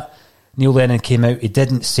through that. Neil Lennon came out. He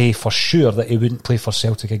didn't say for sure that he wouldn't play for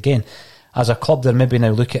Celtic again. As a club, they're maybe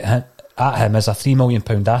now look at him as a £3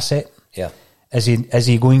 million asset. Yeah. Is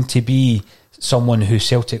he going to be someone who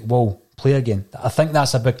Celtic will play again? I think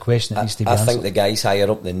that's a big question that needs to be answered. I think the guys higher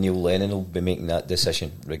up than Neil Lennon will be making that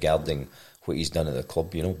decision regarding what he's done at the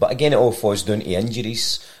club, But again, it all falls down to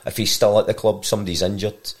injuries. If he's still at the club, somebody's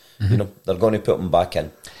injured. You know, they're going to put him back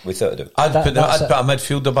in without a doubt. I'd put a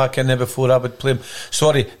midfielder back in there before I would play him.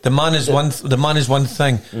 Sorry, the man is one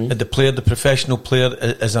thing, and the professional player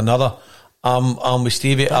is another. I'm with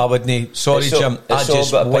Stevie. I wouldn't. Sorry, Jim. I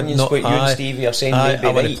just opinions what you and Stevie are saying.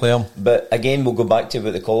 I wouldn't play him. But again, we'll go back to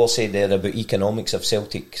what the caller said there about economics of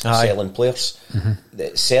Celtic selling players.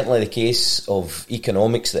 It's certainly the case of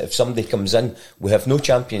economics that if somebody comes in, we have no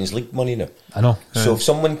Champions League money now. I know. So if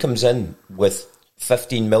someone comes in with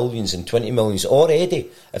 15 millions and 20 millions already,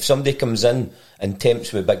 if somebody comes in and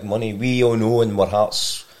tempts with big money, we all know in our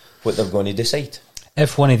hearts what they're going to decide.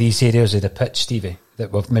 If one of these areas of the pitch, Stevie,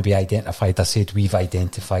 that we've maybe identified, I said we've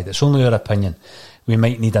identified, it's only our opinion, we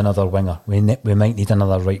might need another winger, we might need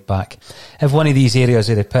another right back. If one of these areas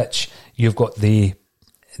of the pitch, you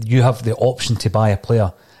have the option to buy a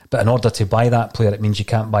player, but in order to buy that player, it means you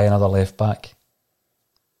can't buy another left back.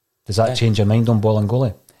 Does that change your mind on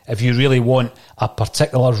Bolingoli? If you really want a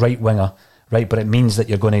particular right winger, right, but it means that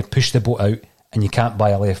you're going to push the boat out and you can't buy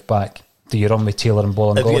a left back, do you run with Taylor and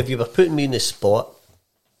Bolingoli? If you were putting me in the spot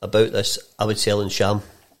about this, I would sell in Sham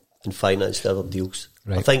and finance the other deals.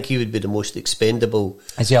 Right. I think he would be the most expendable.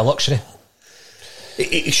 Is he a luxury?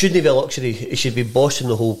 It shouldn't be a luxury. He should be bossing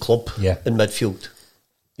the whole club in midfield.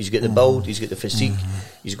 He's got the build, he's got the physique,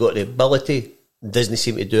 he's got the ability, doesn't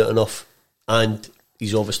seem to do it enough, and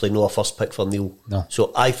he's obviously not a first pick for Neil. No.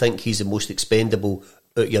 So I think he's the most expendable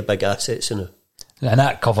out of your big assets in it. And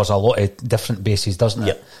that covers a lot of different bases, doesn't it?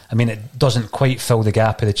 Yep. I mean, it doesn't quite fill the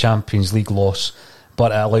gap of the Champions League loss,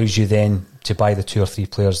 but it allows you then to buy the 2 or 3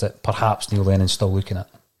 players that perhaps Neil Lennon's still looking at.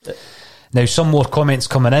 Yep. Now, some more comments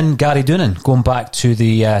coming in. Gary Doonan, going back to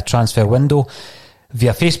the transfer window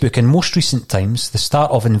via Facebook, in most recent times, the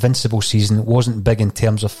start of Invincible season wasn't big in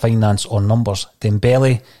terms of finance or numbers.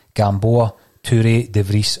 Dembele, Gamboa, Toure, De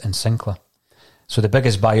Vries and Sinclair. So the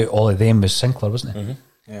biggest buyout all of them was Sinclair, wasn't it?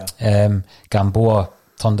 Yeah. Gamboa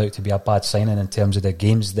turned out to be a bad signing in terms of the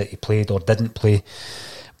games that he played or didn't play.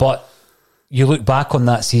 But you look back on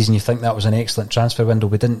that season, you think that was an excellent transfer window.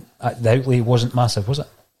 The outlay wasn't massive, was it?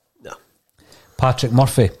 No. Patrick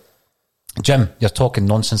Murphy. Jim, you're talking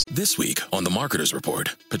nonsense. This week on The Marketers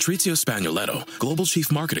Report, Patrizio Spagnoletto, Global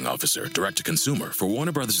Chief Marketing Officer, Direct-to-Consumer for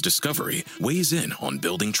Warner Brothers Discovery, weighs in on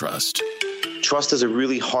building trust. Trust is a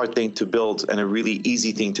really hard thing to build and a really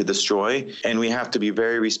easy thing to destroy, and we have to be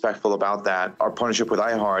very respectful about that. Our partnership with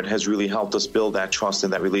iHeart has really helped us build that trust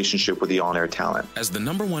and that relationship with the on-air talent. As the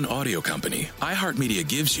 #1 audio company, iHeartMedia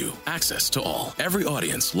gives you access to all. Every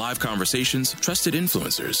audience, live conversations, trusted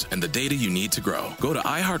influencers, and the data you need to grow. Go to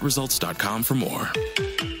iHeartResults.com for more.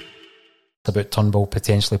 About Turnbull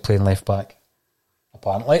potentially playing left back.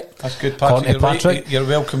 Apparently. That's good, Patrick. Patrick. You're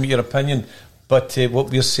welcome with your opinion. But what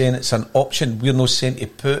we're saying, it's an option. We're not saying to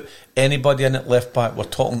put anybody in at left back. We're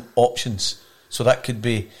talking options. So that could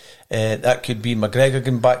be McGregor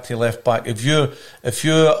going back to left back. If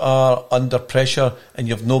you are under pressure and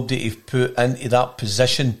you've nobody to put into that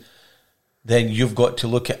position, then you've got to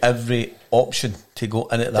look at every option to go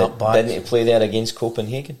in at that back. Didn't he play there against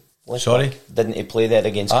Copenhagen? Sorry? Back? Didn't he play there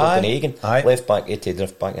against Copenhagen? Left back, he did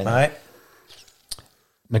left back in.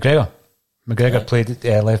 McGregor played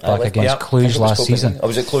left back against Cluj last season.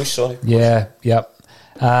 Was it Cluj, sorry? Yeah, yep.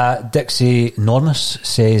 Dixie Normus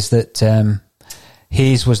says that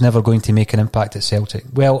Hayes was never going to make an impact at Celtic.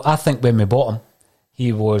 Well, I think when we bought him,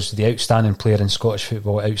 he was the outstanding player in Scottish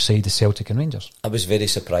football outside the Celtic and Rangers. I was very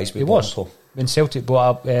surprised with him when Celtic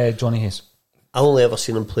bought up Johnny Hayes. I only ever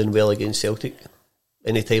seen him playing well against Celtic.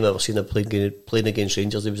 Any time I ever seen him playing against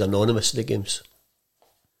Rangers, he was anonymous in the games.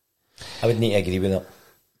 I would need to agree with that.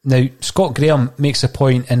 Now, Scott Graham makes a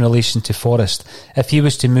point in relation to Forrest. If he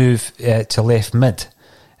was to move to left mid,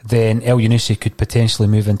 then El Yunusi could potentially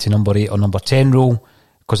move into number 8 or number 10 role,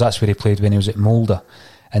 because that's where he played when he was at Molde,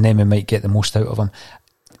 and then we might get the most out of him.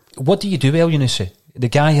 What do you do with El Yunusi? The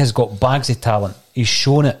guy has got bags of talent. He's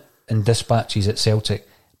shown it in dispatches at Celtic,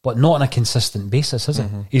 but not on a consistent basis, is it?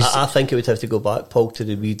 I think it would have to go back, Paul, to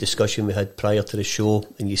the wee discussion we had prior to the show,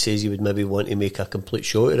 and you says you would maybe want to make a complete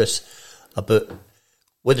show of this about,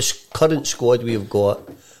 with the current squad we've got,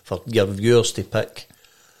 for your viewers to pick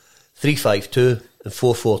 3-5-2 and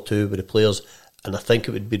 4-4-2 with the players, and I think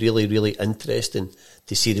it would be really, really interesting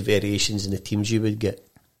to see the variations in the teams you would get.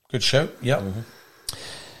 Good shout, yeah.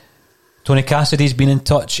 Tony Cassidy's been in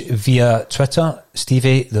touch via Twitter.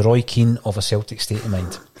 Stevie, the Roy Keane of a Celtic state of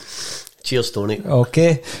mind. Cheers, Tony.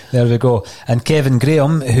 Okay, there we go. And Kevin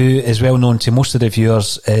Graham, who is well known to most of the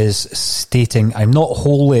viewers, is stating, I'm not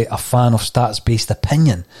wholly a fan of stats-based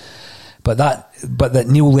opinion, but that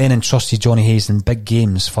Neil Lennon trusted Johnny Hayes in big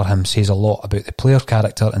games for him says a lot about the player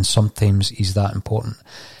character, and sometimes he's that important.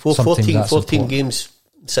 14 games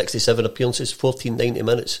 67 appearances, 14 90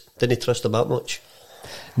 minutes. Didn't trust him that much.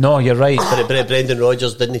 No, you're right. But Brendan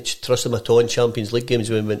Rodgers didn't trust him at all in Champions League games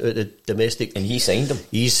when we went out the domestic. And he signed him.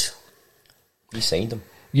 He signed him.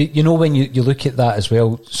 You know, when you look at that as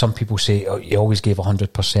well, some people say, oh, he always gave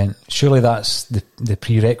 100%. Surely that's the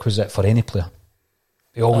prerequisite for any player.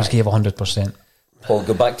 He always gave 100%. Paul,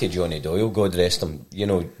 go back to Johnny Doyle, God rest him. You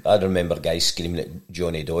know, I remember guys screaming at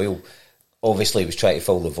Johnny Doyle. Obviously, he was trying to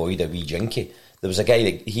fill the void of wee Jinky. There was a guy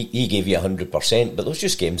that he gave you 100%, but those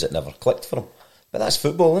just games that never clicked for him. But that's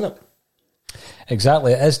football, isn't it?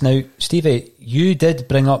 Exactly, it is. Now, Stevie, you did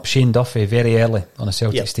bring up Shane Duffy very early on a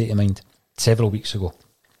Celtic State of Mind several weeks ago.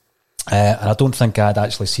 And I don't think I had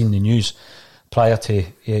actually seen the news prior to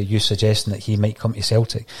you suggesting that he might come to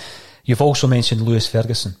Celtic. You've also mentioned Lewis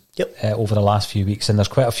Ferguson over the last few weeks, and there's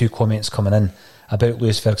quite a few comments coming in about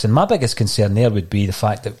Lewis Ferguson. My biggest concern there would be the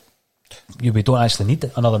fact that we don't actually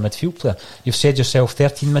need another midfield player. You've said yourself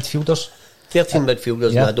 13 midfielders. 13 midfielders,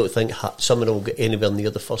 and I don't think some of them will get anywhere near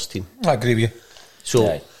the first team. I agree with you.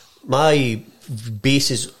 So my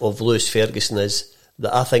basis of Lewis Ferguson is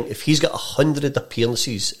that I think if he's got 100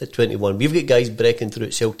 appearances at 21, we've got guys breaking through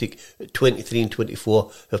at Celtic at 23 and 24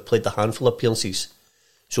 who have played a handful of appearances.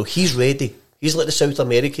 So he's ready. He's like the South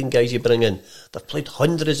American guys you bring in. They've played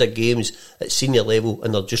hundreds of games at senior level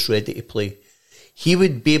and they're just ready to play. He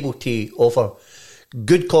would be able to offer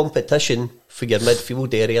good competition for your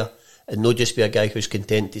midfield area and not just be a guy who's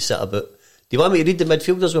content to sit about. Do you want me to read the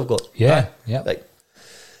midfielders we've got? Yeah. Right.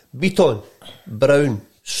 Beaton, Brown,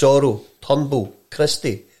 Sorrow, Turnbull,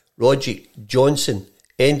 Christie, Rodgick, Johnson,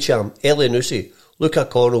 Encham, Elyounoussi, Luca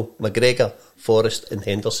Connell, McGregor, Forrest and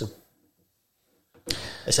Henderson.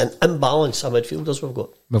 It's an imbalance of midfielders we've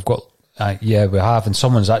got. We have, and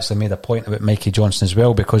someone's actually made a point about Mikey Johnson as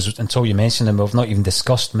well, because until you mentioned him, we've not even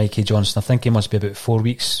discussed Mikey Johnson. I think he must be about 4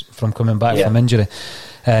 weeks from coming back from injury.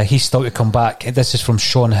 He's still to come back. This is from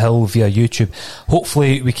Sean Hill via YouTube.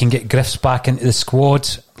 Hopefully we can get Griffiths back into the squad,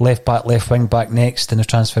 left back, left wing back next in the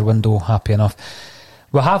transfer window. Happy enough.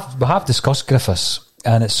 We have discussed Griffiths,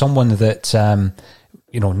 and it's someone that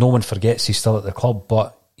no one forgets he's still at the club,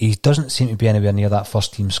 but he doesn't seem to be anywhere near that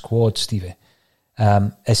first team squad, Stevie.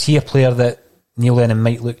 Is he a player that Neil Lennon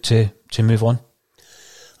might look to move on?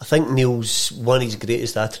 I think Neil's one of his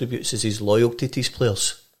greatest attributes is his loyalty to his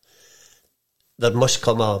players. There must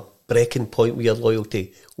come a breaking point with your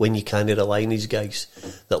loyalty when you can't rely on these guys.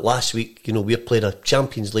 That last week, we played a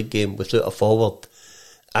Champions League game without a forward.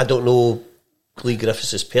 I don't know Lee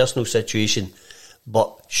Griffiths' personal situation,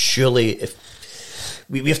 but surely if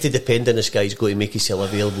we have to depend on this guy, he's going to make himself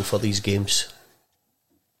available for these games.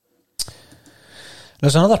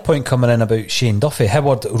 There's another point coming in about Shane Duffy.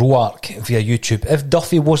 Howard Roark via YouTube. If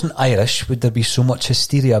Duffy wasn't Irish, would there be so much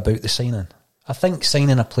hysteria about the signing? I think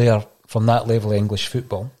signing a player from that level of English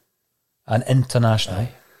football, and international,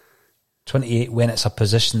 28, when it's a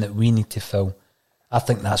position that we need to fill, I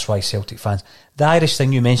think that's why Celtic fans... The Irish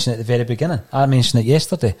thing you mentioned at the very beginning, I mentioned it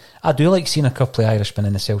yesterday. I do like seeing a couple of Irishmen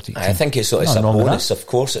in the Celtic team. I think it's a bonus. Of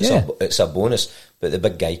course, it's a bonus, but the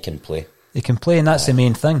big guy can play. He can play, and that's the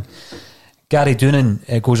main thing. Gary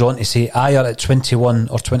Doonan goes on to say, Ayer at 21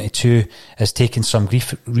 or 22 has taken some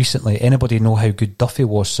grief recently. Anybody know how good Duffy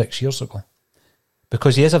was 6 years ago?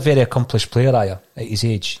 Because he is a very accomplished player, Ayer, at his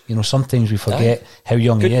age. Sometimes we forget how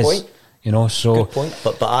young he is. Point. So... Good point.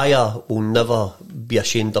 But Ayer will never be a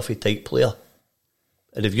Shane Duffy type player.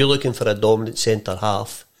 And if you're looking for a dominant centre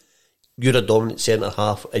half, you're a dominant centre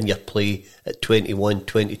half in your play at 21,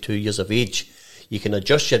 22 years of age. You can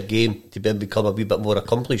adjust your game to become a wee bit more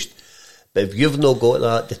accomplished. But if you've not got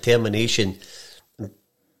that determination,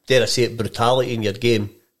 dare I say it, brutality in your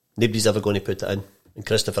game, nobody's ever going to put it in. And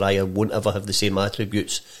Christopher Ayer won't ever have the same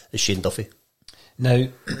attributes as Shane Duffy. Now,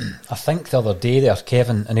 I think the other day there,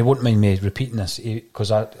 Kevin, and he won't mind me repeating this,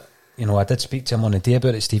 because I did speak to him on the day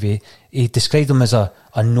about it, Stevie. He described him as a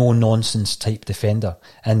no-nonsense type defender.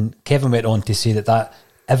 And Kevin went on to say that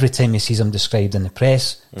every time he sees him described in the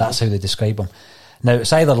press, that's how they describe him. Now,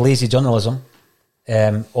 it's either lazy journalism,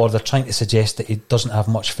 or they're trying to suggest that he doesn't have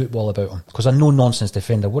much football about him. Because a no-nonsense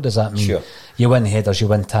defender, what does that mean? Sure. You win headers, you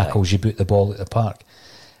win tackles, you boot the ball at the park.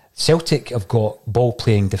 Celtic have got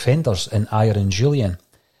ball-playing defenders in Ayer and Julian,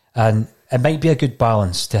 and it might be a good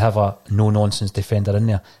balance to have a no-nonsense defender in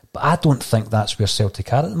there, but I don't think that's where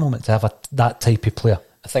Celtic are at the moment, to have that type of player.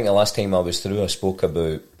 I think the last time I was through, I spoke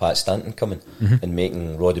about Pat Stanton coming and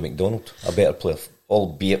making Roddy McDonald a better player,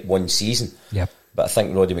 albeit one season. Yep. But I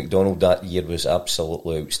think Roddy McDonald that year was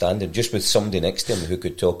absolutely outstanding, just with somebody next to him who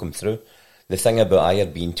could talk him through. The thing about Ayer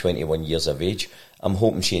being 21 years of age, I'm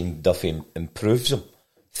hoping Shane Duffy improves him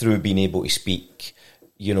through being able to speak,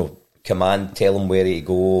 command, tell him where to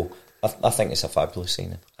go. I think it's a fabulous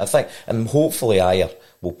signing. I think, and hopefully Ayer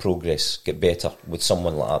will progress, get better with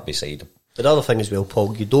someone like that beside him. The other thing as well,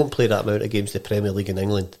 Paul, you don't play that amount of games in the Premier League in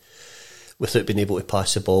England without being able to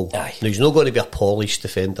pass the ball. Aye. Now, he's not going to be a polished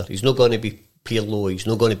defender. He's not going to be Pirlo. He's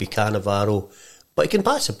not going to be Cannavaro. But he can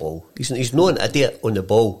pass the ball. He's not an idiot on the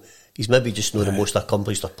ball. He's maybe just not the most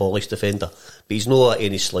accomplished or polished defender. But he's not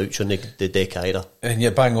any slouch on the deck either. And you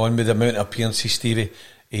bang on with the amount of appearances, Stevie.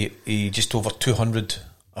 He just over 200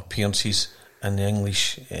 appearances in the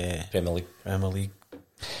English Premier League.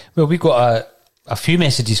 Well, we got a few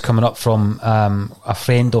messages coming up from a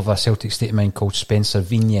friend of a Celtic state of mind called Spencer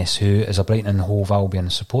Vignes, who is a Brighton and Hove Albion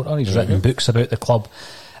supporter. He's written books about the club,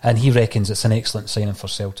 and he reckons it's an excellent signing for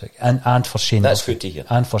Celtic and for Shane That's Duffy. good to hear.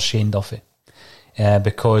 And for Shane Duffy.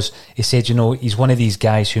 Because he said, he's one of these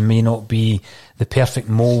guys who may not be the perfect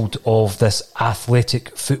mould of this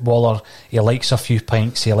athletic footballer. He likes a few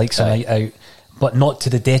pints, he likes a night out, but not to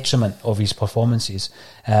the detriment of his performances.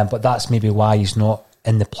 But that's maybe why he's not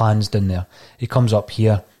in the plans down there. He comes up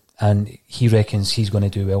here and he reckons he's going to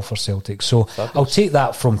do well for Celtic. So fabulous. I'll take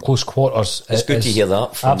that from close quarters. It's good to hear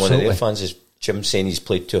that from absolutely. one of their fans. Is Jim saying he's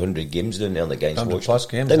played 200 games down there and the guy's 100 plus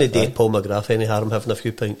games. Didn't it date Paul McGrath any harm having a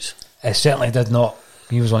few pints? It certainly did not.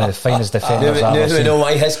 He was one of the finest defenders I've ever seen. We know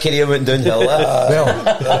why his career went downhill.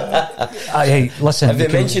 Hey, listen. Have they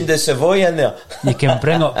mentioned the Savoy in there? You can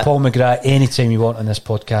bring up Paul McGrath anytime you want on this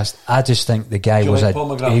podcast. I just think the guy was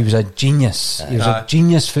a genius. He was a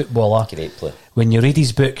genius footballer. Great player. When you read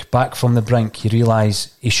his book, Back from the Brink, you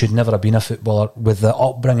realise he should never have been a footballer with the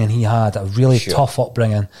upbringing he had, a really tough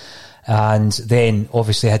upbringing, and then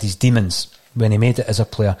obviously had his demons when he made it as a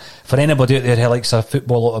player. For anybody out there who likes a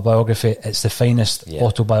football autobiography, it's the finest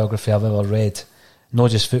autobiography I've ever read.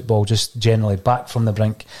 Not just football, just generally. Back from the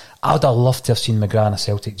Brink. I would have loved to have seen McGrath in a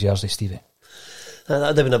Celtic jersey, Stevie.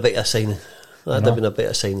 That'd have been a bit of a signing. That'd have been a bit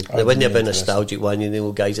of a signing. There wouldn't have been a nostalgic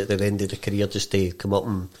one, guys at the end of the career just to come up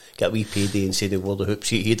and get a wee payday and say the world of hoops.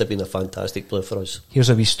 He'd have been a fantastic player for us. Here's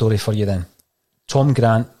a wee story for you then. Tom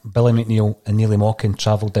Grant, Billy McNeil and Neely Mockin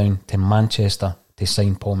travelled down to Manchester to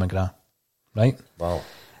sign Paul McGrath. Right? Wow.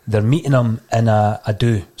 They're meeting him in a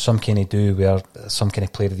do, some kind of do where some kind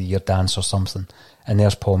of player of the year dance or something, and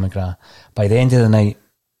there's Paul McGrath. By the end of the night,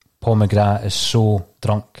 Paul McGrath is so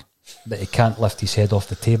drunk that he can't lift his head off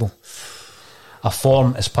the table. A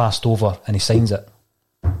form is passed over and he signs it.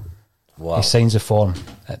 Wow. He signs the form.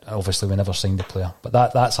 Obviously we never signed the player, but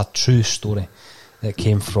that's a true story that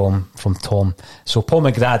came from Tom. So Paul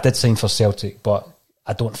McGrath did sign for Celtic, but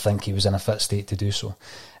I don't think he was in a fit state to do so.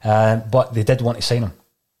 But they did want to sign him.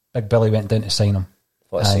 Big Billy went down to sign him.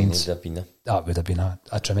 What a signing would have been there? That would have been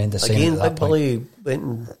a tremendous signing. Again, at that Big point. Billy went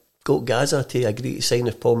and got Gaza to agree to sign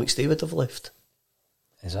if Paul McStay would have left.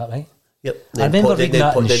 Is that right? Yep. I remember reading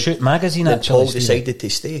that in the Shoot magazine actually. Paul decided to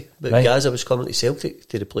stay, but Gaza was coming to Celtic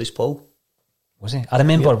to replace Paul. Was he? I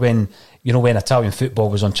remember when Italian football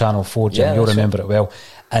was on Channel 4, Jim, you'll remember it well.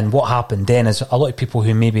 And what happened then is a lot of people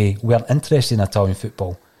who maybe weren't interested in Italian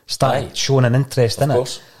football started showing an interest in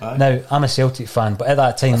it. Now, I'm a Celtic fan, but at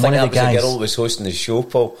that time, one of the guys... a girl that was hosting the show,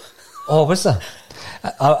 Paul. Oh, was there?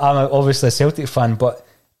 I'm obviously a Celtic fan, but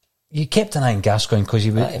you kept an eye on Gascoigne because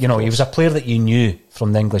he was a player that you knew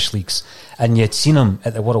from the English leagues, and you had seen him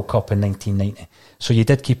at the World Cup in 1990, so you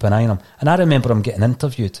did keep an eye on him. And I remember him getting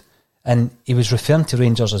interviewed, and he was referring to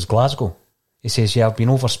Rangers as Glasgow. He says, I've been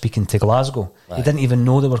over speaking to Glasgow. Right. He didn't even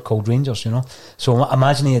know they were called Rangers, So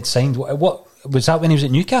imagine he had signed... What was that when he was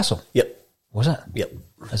at Newcastle? Yep. Was it? Yep.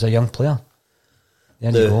 As a young player.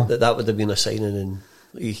 There you go. That would have been a signing, and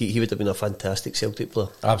he would have been a fantastic Celtic player.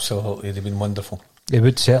 Absolutely, he'd have been wonderful. He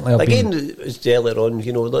would certainly have been. Again, as earlier on,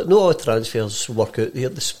 not all transfers work out here.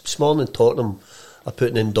 This morning, Tottenham are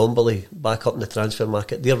putting in Dombele back up in the transfer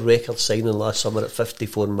market. Their record signing last summer at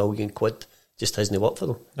 54 million quid just hasn't worked for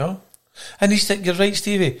them. No. And you're right,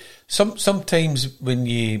 Stevie. Sometimes when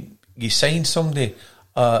you sign somebody,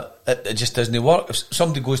 it just doesn't work. If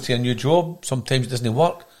somebody goes to a new job, sometimes it doesn't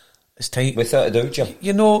work. It's time. Without a doubt, Jim.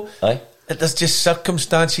 There's just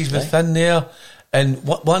circumstances within there. And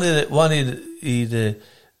one of the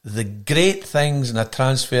great things in a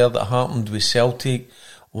transfer that happened with Celtic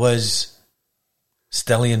was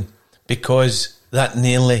Stillian, because that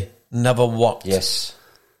nearly never worked. Yes,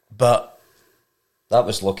 but that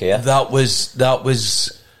was lucky. Yeah? That was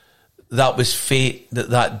fate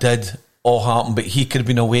that did all happen. But he could have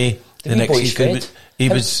been away the next year. He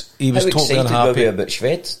was totally unhappy about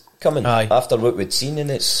Shved coming after what we'd seen, and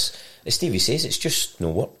it's as Stevie says, it's just no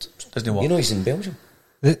worked. Doesn't work. He's in Belgium.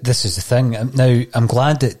 This is the thing. Now, I'm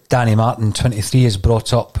glad that Danny Martin, 23, has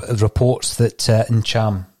brought up reports that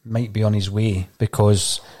Ncham might be on his way,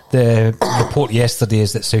 because the report yesterday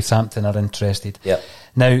is that Southampton are interested. Yeah.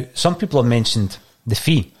 Now, some people have mentioned the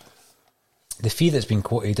fee. The fee that's been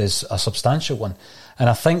quoted is a substantial one. And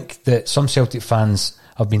I think that some Celtic fans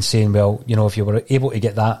have been saying, well, you know, if you were able to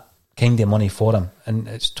get that kind of money for him, and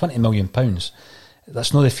it's £20 million,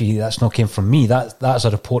 that's not the fee, that's not came from me, that's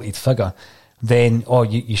a reported figure, then,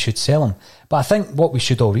 you should sell him. But I think what we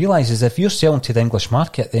should all realise is if you're selling to the English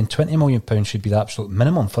market, then £20 million should be the absolute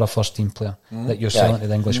minimum for a first-team player that you're selling to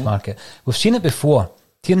the English market. We've seen it before.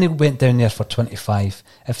 Tierney went down there for 25.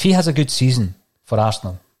 If he has a good season for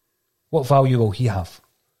Arsenal, what value will he have?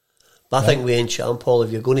 But I think we ain't chatting, Paul.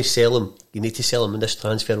 If you're going to sell him, you need to sell him in this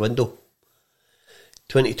transfer window.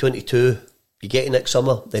 2022, you get him next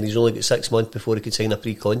summer, then he's only got 6 months before he can sign a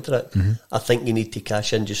pre-contract. I think you need to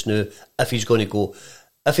cash in just now if he's going to go.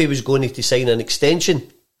 If he was going to sign an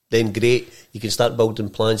extension, then great, you can start building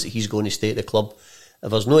plans that he's going to stay at the club.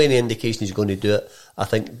 If there's no any indication he's going to do it, I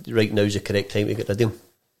think right now is the correct time to get rid of him.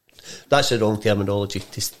 That's the wrong terminology,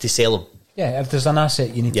 to sell him. Yeah, if there's an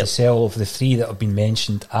asset you need to sell of the three that have been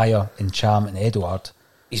mentioned, Ayer, Cham and Edouard.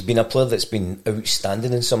 He's been a player that's been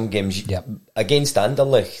outstanding in some games. Against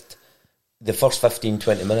Anderlecht, the first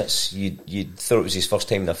 15-20 minutes, you'd thought it was his first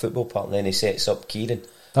time in a football park, and then he sets up Kieran.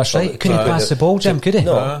 That's right, he couldn't pass the ball, Jim, could he?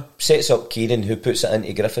 No, sets up Kieran, who puts it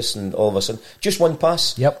into Griffiths, and all of a sudden, just one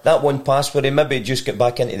pass. Yep. That one pass where he maybe just get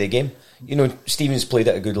back into the game. You know, Stevens played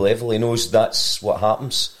at a good level, he knows that's what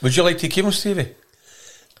happens. Would you like to keep him, Stevie?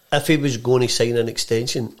 If he was going to sign an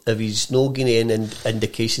extension, if he's not getting any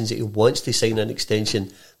indications that he wants to sign an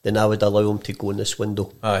extension, then I would allow him to go in this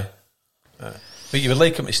window. Aye. But you would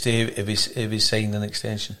like him to stay if he's signed an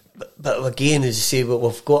extension? But again, as you say,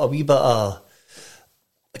 we've got a wee bit of...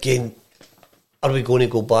 Again, are we going to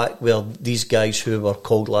go back where these guys who were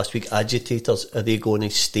called last week agitators, are they going to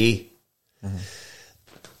stay?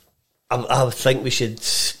 I think we should...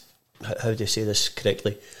 How do I say this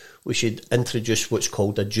correctly? We should introduce what's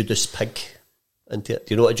called a Judas pig into it.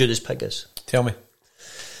 Do you know what a Judas pig is? Tell me.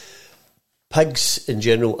 Pigs in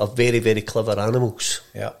general are very, very clever animals.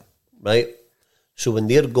 Yeah. Right? So when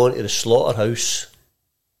they're going to the slaughterhouse,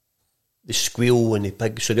 they squeal when the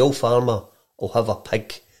pig. So the old farmer will have a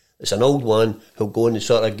pig. It's an old one who'll go and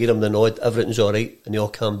sort of give them the nod, everything's alright, and they all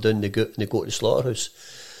calm down, they go to the slaughterhouse.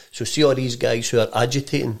 So see all these guys who are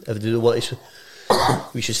agitating, if they don't want to...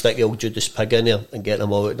 We should stick the old Judas pig in there and get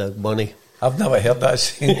them all out the money. I've never heard that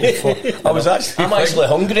saying before. I'm actually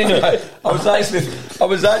hungry now. I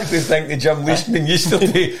was actually thinking Jim Leishman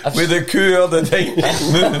yesterday with the coup or the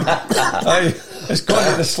night. It's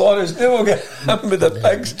gone to the slaughterhouse. They will get him with the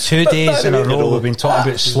pigs. 2 days in a row we've been talking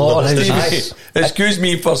about slaughterhouses. Excuse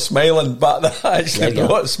me for smiling, but that actually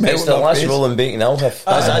got smiled. It's the last rolling bacon I'll have.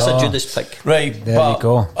 That's a Judas pig. Right, there you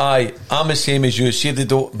go. I'm the same as you. See, they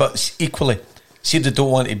don't, but equally, see, they don't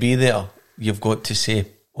want to be there. You've got to say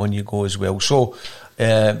on you go as well. So,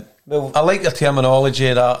 I like your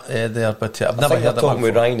terminology there, but I've never heard that. They're talking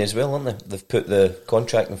with Ryan as well, aren't they? They've put the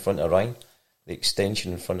contract in front of Ryan, the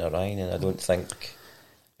extension in front of Ryan, and I don't think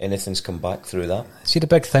anything's come back through that. See, the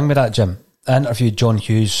big thing with that, Jim, I interviewed John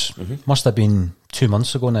Hughes, must have been 2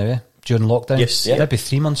 months ago now, during lockdown. Yes, maybe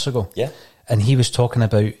 3 months ago. Yeah. And he was talking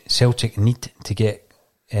about Celtic need to get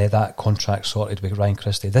that contract sorted with Ryan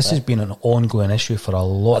Christie. This has been an ongoing issue for a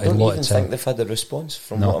lot of time. I don't even think they've had a response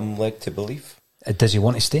from what I'm led to believe. Does he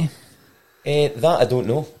want to stay? That I don't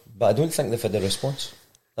know, but I don't think they've had a response.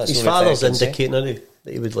 His father's indicating that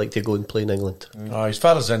he would like to go and play in England. His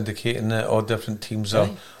father's indicating that all different teams are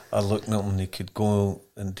looking at him. They could go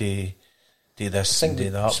and do this and do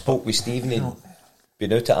that. Spoke with Stephen and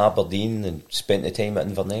been out at Aberdeen and spent the time at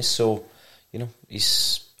Inverness, so you know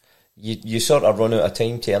he's... You sort of run out of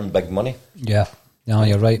time to earn big money. Yeah, no,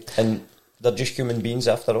 you're right. And they're just human beings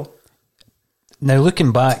after all. Now,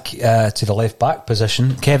 looking back to the left-back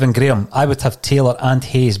position, Kevin Graham, I would have Taylor and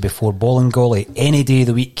Hayes before Bolingoli any day of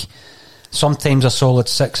the week. Sometimes a solid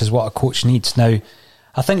 6 is what a coach needs. Now,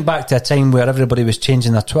 I think back to a time where everybody was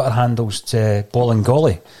changing their Twitter handles to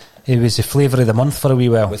Bolingoli. It was the flavour of the month for a wee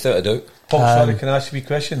while. Without a doubt. Paul, sorry, can I ask you a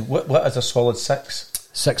question? What is a solid 6?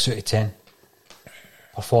 6 out of 10.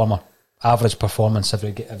 Performer. Average performance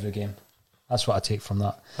every game. That's what I take from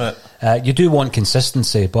that. Right. You do want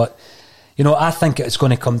consistency, but you know, I think it's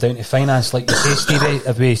going to come down to finance, like you say, Stevie.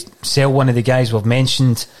 If we sell one of the guys we've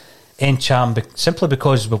mentioned, Encham, simply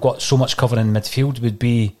because we've got so much cover in midfield, would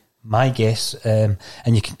be my guess, and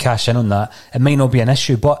you can cash in on that. It might not be an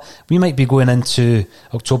issue, but we might be going into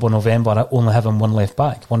October, November only having one left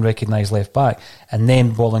back, one recognised left back, and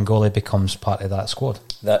then Bolingoli becomes part of that squad.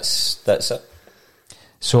 That's it.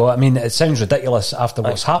 So, I mean, it sounds ridiculous after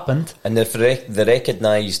what's happened. And if the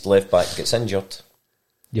recognised left-back gets injured,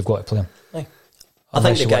 you've got to play him. Aye. I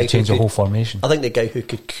think the guy change the whole formation. I think the guy who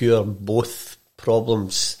could cure both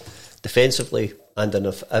problems defensively and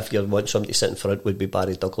if you want somebody to sit in front would be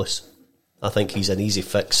Barry Douglas. I think he's an easy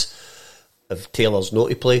fix if Taylor's not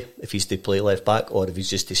to play, if he's to play left back, or if he's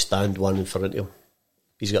just to stand one in front of him.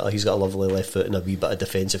 He's got a lovely left foot and a wee bit of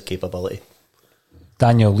defensive capability.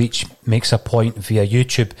 Daniel Leach makes a point via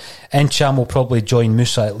YouTube. Encham will probably join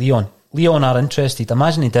Musa at Lyon. Lyon are interested.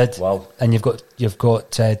 Imagine he did. Wow. And you've got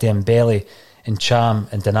Dembele and Cham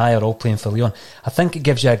and Denayer all playing for Lyon. I think it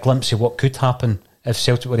gives you a glimpse of what could happen if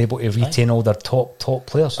Celtic were able to retain all their top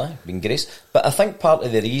players. Aye, been great. But I think part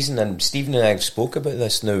of the reason, and Stephen and I have spoke about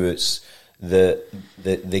this now, it's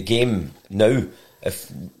the game now.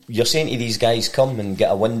 If you're saying to these guys, come and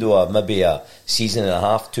get a window of maybe a season and a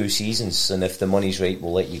half, 2 seasons, and if the money's right,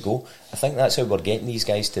 we'll let you go. I think that's how we're getting these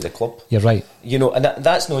guys to the club. You're right. You know, and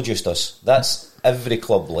that's not just us. That's every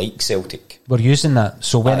club like Celtic. We're using that.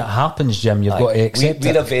 So when it happens, Jim, you've got to accept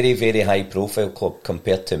it. We're a very, very high profile club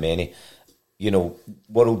compared to many. You know,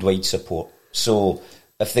 worldwide support. So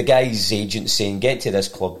if the guy's agent's saying, get to this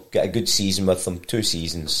club, get a good season with them, 2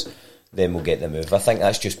 seasons, then we'll get the move. I think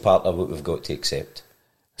that's just part of what we've got to accept.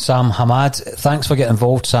 Sam Hamad, thanks for getting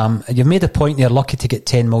involved, Sam. You've made a point you're lucky to get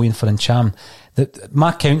 10 million for Encham.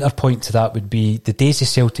 My counterpoint to that would be the days of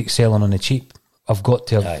Celtic selling on the cheap have got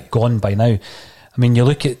to have gone by now. I mean, you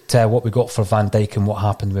look at what we got for Van Dijk and what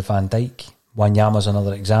happened with Van Dijk. Wanyama's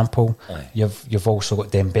another example. You've also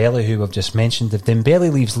got Dembele, who we've just mentioned. If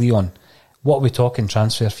Dembele leaves Lyon, what are we talking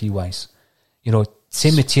transfer fee wise? You know,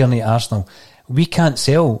 same with Tierney at Arsenal. We can't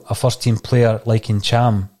sell a first team player like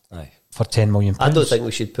Encham for £10 million. I don't think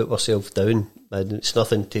we should put ourselves down. It's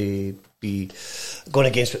nothing to be going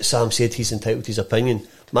against what Sam said. He's entitled to his opinion.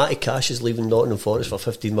 Matty Cash is leaving Nottingham Forest for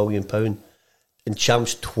 £15 million, and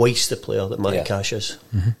Cham's twice the player that Matty Cash is.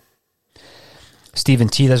 Mm-hmm. Stephen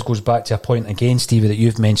T, this goes back to a point again, Stevie, that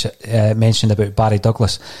you've mentioned about Barry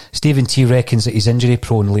Douglas. Stephen T reckons that he's injury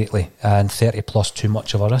prone lately and 30 plus too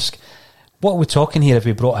much of a risk. What are we talking here if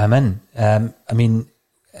we brought him in? I mean,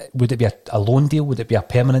 would it be a loan deal? Would it be a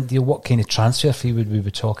permanent deal? What kind of transfer fee would we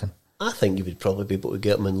be talking? I think you would probably be able to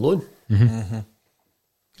get him in loan. Mm-hmm. Mm-hmm.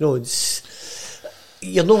 You know,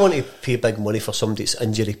 you're not wanting to pay big money for somebody that's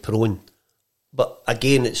injury prone. But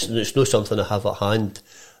again, it's not something I have at hand.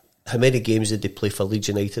 How many games did they play for Leeds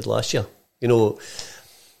United last year? You know,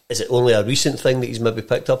 is it only a recent thing that he's maybe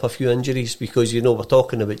picked up a few injuries? Because, you know, we're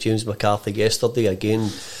talking about James McCarthy yesterday. Again,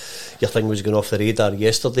 your thing was going off the radar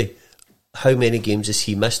yesterday. How many games has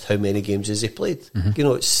he missed? How many games has he played? Mm-hmm. You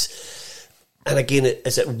know, and again,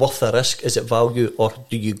 is it worth the risk? Is it value? Or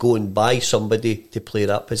do you go and buy somebody to play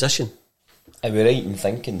that position? Are we right in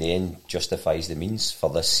thinking the end justifies the means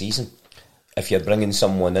for this season? If you're bringing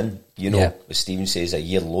someone in, you know, as Stephen says, a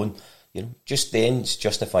year loan, you know, just the end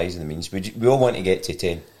justifies the means. We all want to get to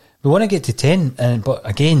 10. We want to get to 10, but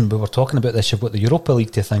again, we were talking about this, you've got the Europa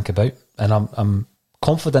League to think about, and I'm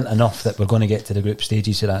confident enough that we're going to get to the group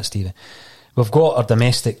stages of that, Stevie. We've got our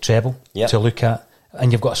domestic treble to look at,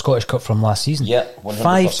 and you've got a Scottish Cup from last season. Yeah, 100%.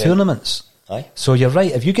 5 tournaments. Aye. So you're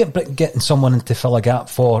right, if you getting someone in to fill a gap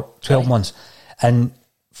for 12 months, and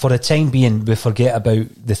for the time being, we forget about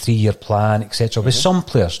the 3-year plan, etc. With some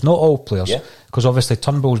players, not all players, because obviously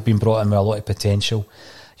Turnbull's been brought in with a lot of potential.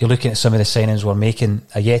 You're looking at some of the signings we're making.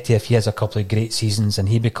 Ayeti, if he has a couple of great seasons and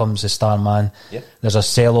he becomes the star man, there's a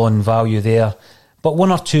sell-on value there. But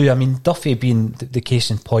 1 or 2, I mean, Duffy being the case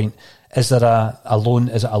in point, is there a loan?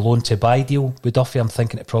 Is it a loan to buy deal with Duffy? I'm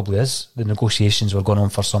thinking it probably is. The negotiations were going on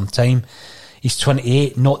for some time. He's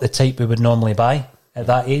 28, not the type we would normally buy at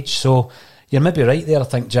that age. So you're maybe right there, I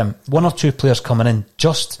think, Jim. 1 or 2 players coming in,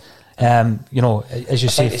 just, you know, as you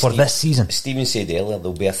say, for this season. Stephen said earlier,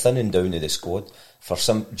 there'll be a thinning down of the squad for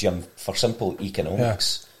simple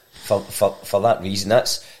economics. For that reason,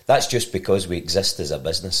 that's just because we exist as a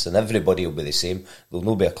business, and everybody will be the same. There'll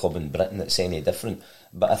not be a club in Britain that's any different.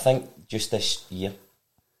 But I think just this year,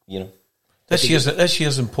 you know, this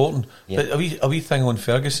year's important. Yeah. But a wee thing on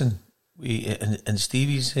Ferguson, and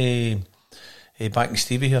Stevie's backing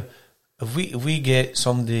Stevie here. If we get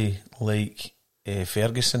somebody like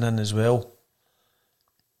Ferguson in as well,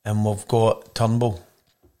 and we've got Turnbull,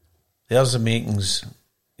 there's the makings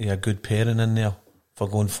of a good pairing in there for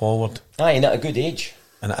going forward. Aye, and at a good age.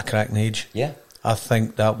 And at a cracking age. Yeah. I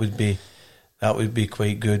think that would be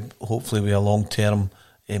quite good. Hopefully with a long-term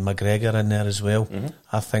McGregor in there as well. Mm-hmm.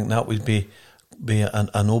 I think that would be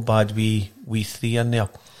a no bad wee 3 in there.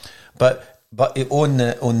 But on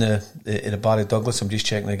the Barry Douglas, I'm just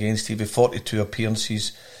checking again, Stevie, 42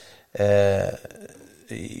 appearances,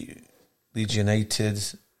 Leeds United.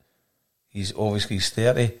 He's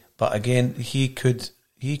 30, but again, he could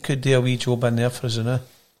do a wee job in there for us now.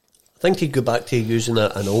 I think he'd go back to using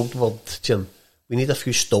an old word, Jim. We need a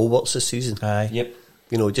few stalwarts this season. Aye. Yep.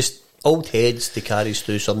 You know, just old heads to carry us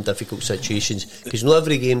through some difficult situations, because not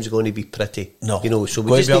every game's going to be pretty. No. You know, so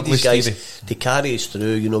we just need these guys to carry us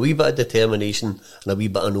through. You know, a wee bit of determination and a wee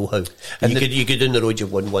bit of know-how. And you get down the road,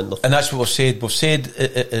 you've won one. And that's what we've said. We've said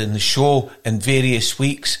in the show in various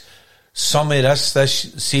weeks, some of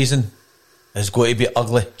this season is going to be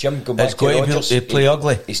ugly. Jim, go back it's going to play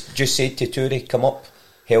ugly. He's just said to Toure, come up,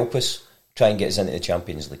 help us, try and get us into the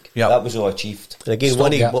Champions League. Yep. That was all achieved. And again,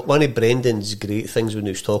 one of Brendan's great things when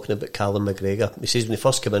he was talking about Callum McGregor, he says when he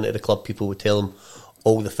first came into the club, people would tell him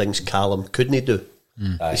all the things Callum couldn't do.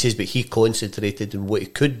 He says, but he concentrated on what he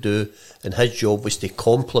could do, and his job was to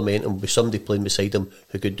complement him with somebody playing beside him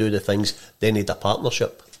who could do the things. Then he had a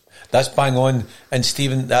partnership. That's bang on, and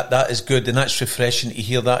Stephen, that is good, and that's refreshing to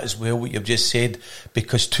hear that as well, what you've just said,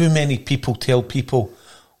 because too many people tell people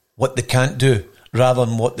what they can't do rather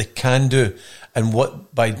than what they can do, and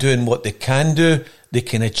what by doing what they can do, they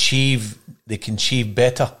can achieve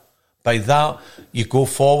better. By that, you go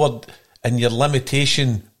forward, and your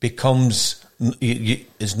limitation becomes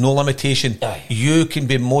is no limitation. Aye. You can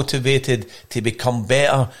be motivated to become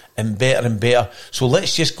better and better and better. So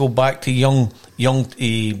let's just go back to young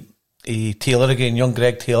Taylor again, young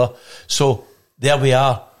Greg Taylor. So there we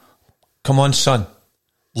are. Come on, son.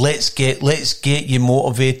 Let's get you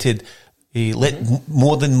motivated. Let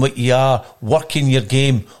more than what you are. Work in your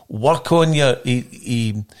game. Work on your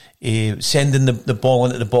sending the ball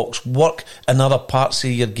into the box. Work in other parts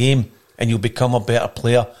of your game, and you'll become a better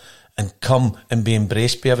player and come and be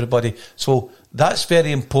embraced by everybody. So that's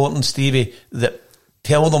very important, Stevie. That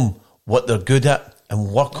tell them what they're good at and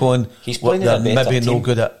work on what they're maybe no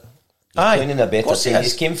good at. Playing in a better team. He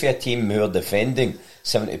came for a team who are defending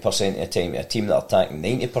 70% of the time, a team that are attacking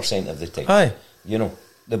 90% of the time. Aye. You know,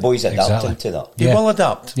 the boys adapting to that. They will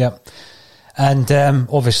adapt. Yep. And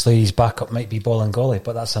obviously his backup might be Bolingoli,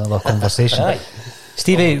 but that's another conversation. Aye.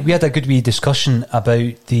 Stevie, we had a good wee discussion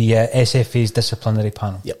about the SFA's disciplinary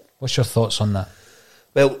panel. Yep. What's your thoughts on that?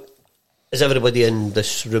 Well, as everybody in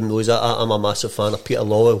this room knows, I'm a massive fan of Peter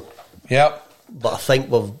Lawwell. Yep. But I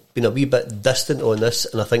think we've been a wee bit distant on this,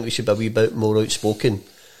 and I think we should be a wee bit more outspoken.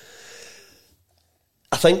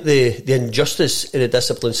 I think the injustice in the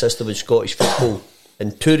discipline system in Scottish football,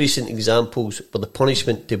 and two recent examples were the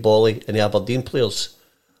punishment to Bolly and the Aberdeen players.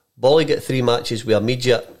 Bolly got 3 matches with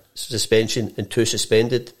immediate suspension and 2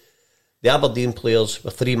 suspended. The Aberdeen players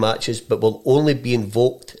were 3 matches, but will only be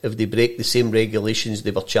invoked if they break the same regulations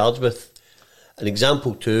they were charged with. An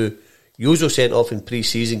example 2, Yozo sent off in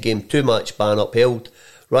pre-season game, 2-match ban upheld.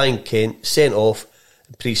 Ryan Kent sent off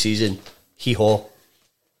in pre-season, hee-haw.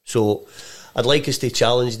 So I'd like us to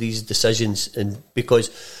challenge these decisions, and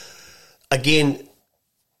because again,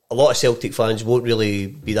 a lot of Celtic fans won't really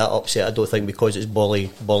be that upset, I don't think, because it's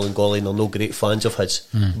Bolingoli and they're no great fans of his.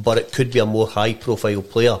 But it could be a more high profile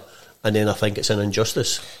player, and then I think it's an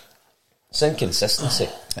injustice. It's inconsistency.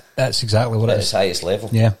 That's exactly what it is. At its highest level.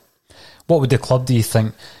 Yeah. What would the club, do you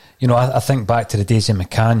think? You know, I think back to the days of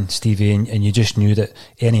McCann, Stevie, and you just knew that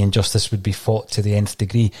any injustice would be fought to the nth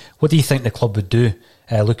degree. What do you think the club would do,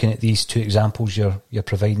 looking at these 2 examples you're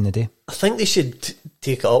providing today? I think they should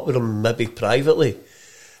take it up with him, maybe privately.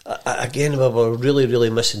 Again, we were really,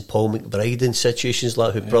 really missing Paul McBride in situations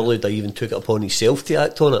like that, who probably even took it upon himself to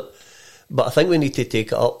act on it. But I think we need to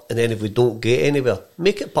take it up, and then if we don't get anywhere,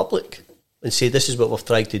 make it public and say this is what we've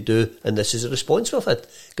tried to do and this is the response we've had.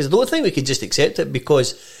 Because I don't think we could just accept it,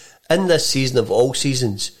 because in this season of all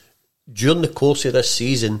seasons, during the course of this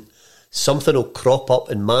season, something will crop up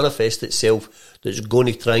and manifest itself that's going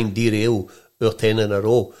to try and derail our 10 in a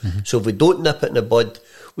row. So if we don't nip it in the bud,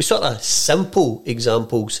 with sort of simple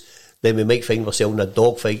examples, then we might find ourselves in a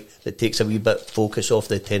dogfight that takes a wee bit focus off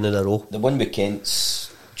the 10 in a row. The one with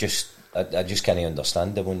Kent's I just can't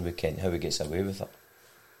understand the one with Kent, how he gets away with it.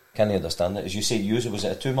 Can't understand it. As you say, usually was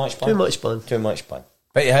it a 2-match ban? 2-match ban. 2-match ban.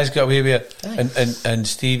 But he has got away with it. And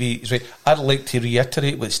Stevie's right. I'd like to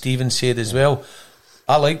reiterate what Stephen said as well.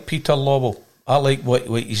 I like Peter Lawwell. I like what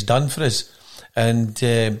he's done for us. And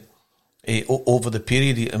over the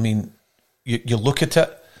period, I mean, you look at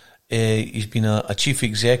it, he's been a chief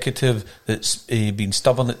executive that's been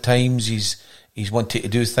stubborn at times. He's wanted to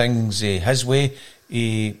do things his way.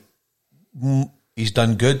 He's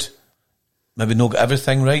done good. Maybe not got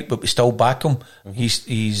everything right, but we still back him. He's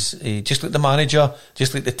just like the manager,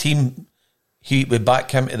 just like the team. We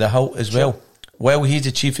back him to the hilt as well. While he's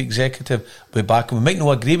the chief executive, we back him. We might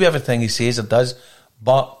not agree with everything he says or does,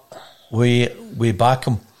 but we back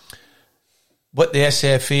him. What the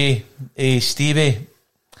SFA, Stevie,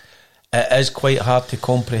 it is quite hard to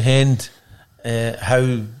comprehend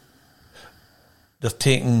how they're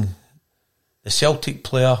taking the Celtic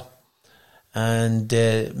player, and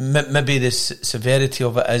maybe the severity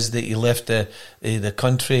of it is that he left the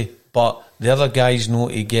country, but the other guys know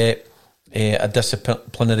to get a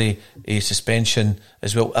disciplinary suspension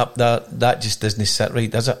as well. That just doesn't sit right,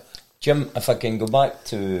 does it? Jim, if I can go back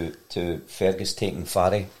to Fergus taking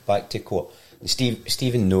Farry back to court.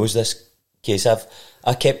 Stephen knows this case.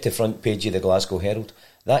 I kept the front page of the Glasgow Herald.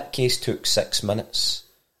 That case took 6 minutes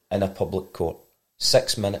in a public court.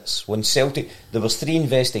 6 minutes. When Celtic, there was 3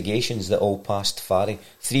 investigations that all passed Farry,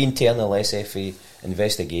 3 internal SFA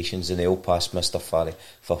investigations, and they all passed Mr. Farry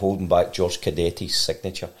for holding back George Cadetti's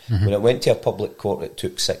signature. Mm-hmm. When it went to a public court, it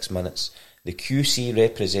took 6 minutes. The QC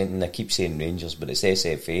representing, I keep saying Rangers, but it's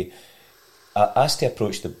SFA, asked to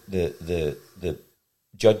approach the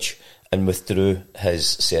judge and withdrew his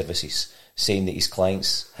services, saying that his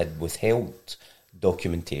clients had withheld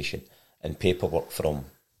documentation and paperwork from him.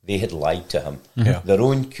 They had lied to him. Yeah. Their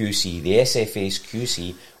own QC, the SFA's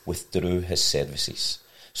QC, withdrew his services.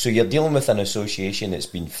 So you're dealing with an association that's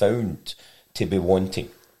been found to be wanting.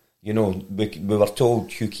 You know, we were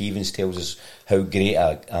told, Hugh Keevins tells us how great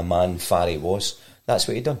a man Farry was. That's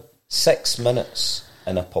what he done. 6 minutes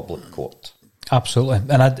in a public court. Absolutely.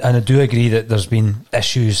 And I do agree that there's been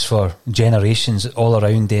issues for generations all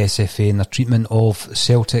around the SFA and their treatment of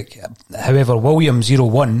Celtic. However,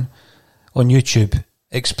 William01 on YouTube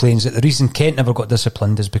explains that the reason Kent never got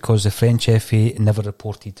disciplined is because the French FA never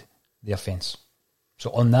reported the offence.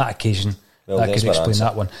 So on that occasion, that could explain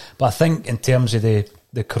that one. But I think in terms of the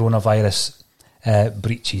coronavirus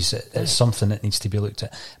breaches, it's something that needs to be looked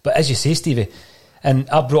at. But as you say, Stevie, and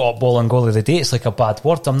I brought up Bolingoli the day, it's like a bad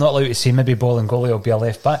word. I'm not allowed to say maybe Bolingoli will be a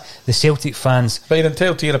left back. The Celtic fans... But you're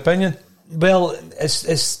entitled to your opinion. Well,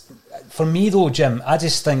 it's for me though, Jim, I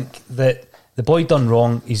just think that the boy done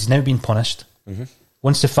wrong. He's now been punished. Mm-hmm.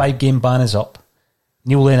 Once the 5-game ban is up,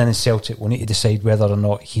 Neil Lennon and Celtic will need to decide whether or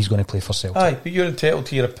not he's going to play for Celtic. Aye, but you're entitled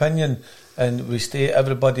to your opinion, and we stay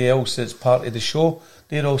everybody else that's part of the show,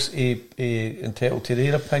 they're also entitled to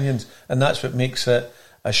their opinions, and that's what makes it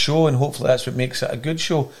a show, and hopefully that's what makes it a good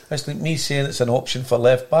show. It's like me saying it's an option for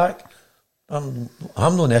left back. I'm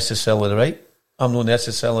not necessarily right, I'm not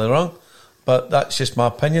necessarily wrong, but that's just my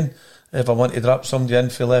opinion. If I want to drop somebody in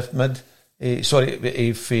for left mid, for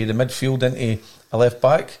the midfield into a left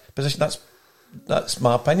back position, that's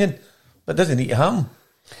my opinion. But it doesn't need to happen.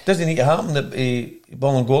 It doesn't need to happen that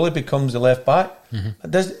Bolingoli becomes the left back. Mm-hmm.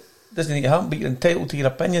 It doesn't need to happen, but you're entitled to your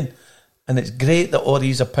opinion. And it's great that all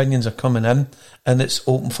these opinions are coming in and it's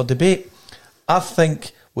open for debate. I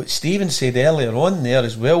think what Stephen said earlier on there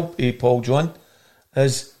as well, Paul John,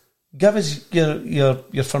 is give us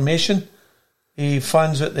your formation,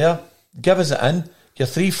 fans out there, give us it in, your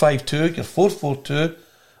 3-5-2, your 4-4-2,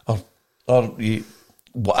 or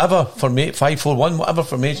whatever, 5-4-1, whatever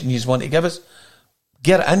formation you want to give us,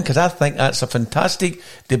 get it in, because I think that's a fantastic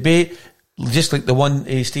debate, just like the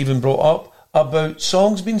one Stephen brought up about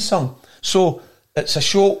songs being sung. So it's a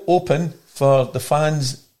show open for the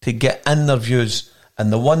fans to get in their views,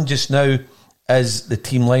 and the one just now is the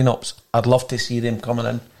team lineups. I'd love to see them coming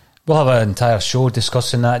in. We'll have an entire show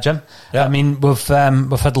discussing that, Jim. Yeah. I mean, we've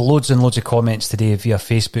had loads and loads of comments today via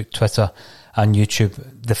Facebook, Twitter and YouTube.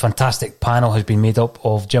 The fantastic panel has been made up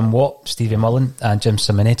of Jim Watt, Stevie Mullen and Jim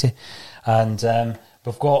Simonetti, and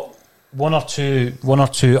we've got one or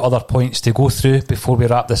two other points to go through before we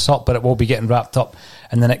wrap this up, but it will be getting wrapped up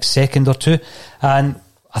in the next second or two. And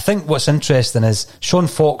I think what's interesting is Sean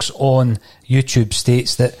Fox on YouTube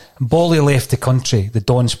states that Bolly left the country, the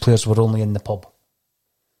Dons players were only in the pub.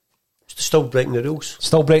 Still breaking the rules.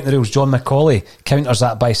 Still breaking the rules. John McCauley counters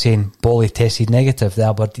that by saying Bolly tested negative, the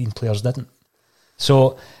Aberdeen players didn't.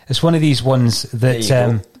 So it's one of these ones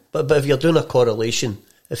that... But if you're doing a correlation,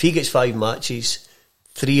 if he gets 5 matches,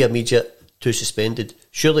 3 immediate, 2 suspended,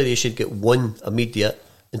 surely they should get 1 immediate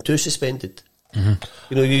and 2 suspended.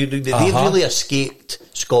 Mm-hmm. You know, they've really escaped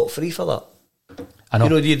scot-free for that. I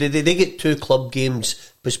know. You know, they get 2 club games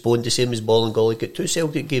postponed, the same as Bolingoli get 2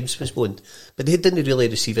 Celtic games postponed, but they didn't really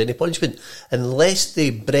receive any punishment unless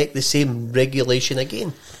they break the same regulation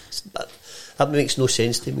again. That makes no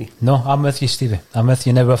sense to me. No, I'm with you, Stevie. I'm with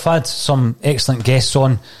you. Now, we've had some excellent guests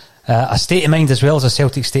on. A State of Mind as well as a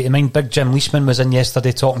Celtic State of Mind. Big Jim Leishman was in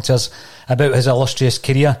yesterday talking to us about his illustrious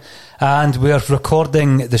career, and we're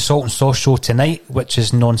recording the Salt and Sauce show tonight, which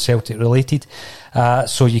is non-Celtic related,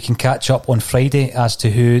 so you can catch up on Friday as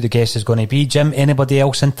to who the guest is going to be. Jim, anybody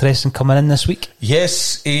else interesting coming in this week?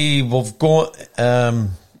 Yes, we've got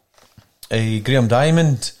Graham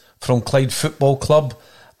Diamond from Clyde Football Club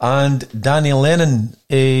and Danny Lennon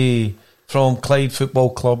from Clyde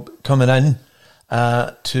Football Club coming in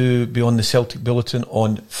to be on the Celtic Bulletin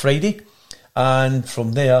on Friday. And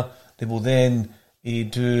from there, they will then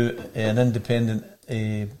do an independent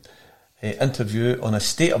interview on a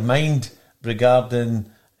state of mind regarding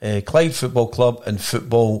Clyde Football Club and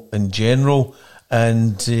football in general.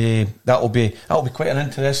 And that'll be quite an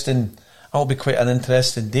interesting. That'll be quite an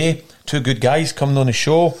interesting day. Two good guys coming on the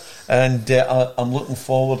show, and I'm looking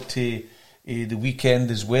forward to the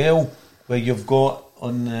weekend as well, where you've got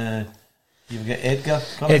Edgar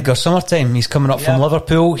coming. Edgar Summertime. He's coming up from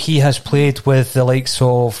Liverpool. He has played with the likes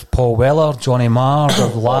of Paul Weller, Johnny Marr,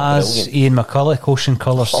 Laz, Ian McCulloch, Ocean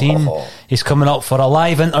Colour Scene. He's coming up for a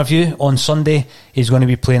live interview on Sunday. He's going to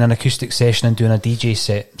be playing an acoustic session and doing a DJ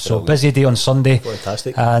set. So busy day on Sunday.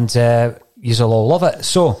 Fantastic. And you'll all love it.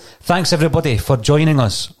 So thanks everybody for joining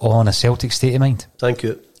us on A Celtic State of Mind. Thank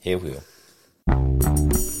you. Here we go.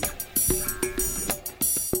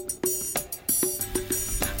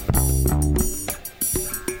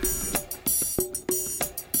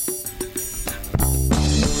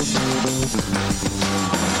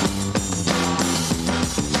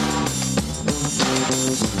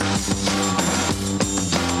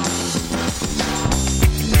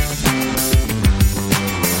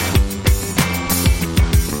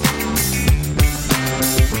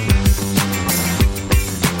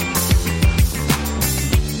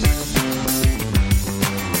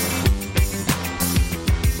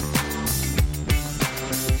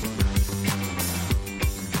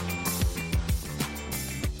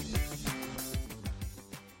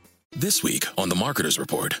 This week on The Marketer's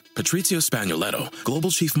Report, Patrizio Spagnoletto, Global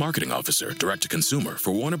Chief Marketing Officer, Direct-to-Consumer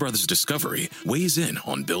for Warner Brothers Discovery, weighs in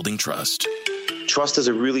on building trust. Trust is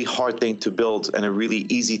a really hard thing to build and a really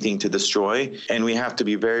easy thing to destroy, and we have to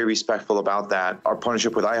be very respectful about that. Our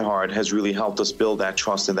partnership with iHeart has really helped us build that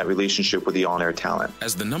trust and that relationship with the on-air talent.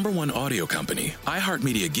 As the #1 audio company,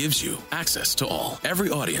 iHeartMedia gives you access to all. Every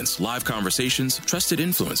audience, live conversations, trusted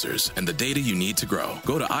influencers, and the data you need to grow.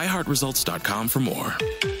 Go to iHeartResults.com for more.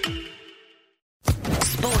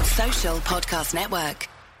 Sports Social Podcast Network.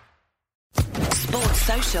 Sports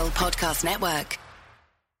Social Podcast Network.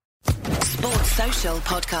 Sports Social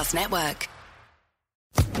Podcast Network.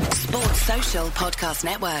 Sports Social Podcast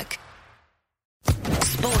Network.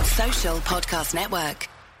 Sports Social Podcast Network.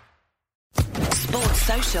 Sports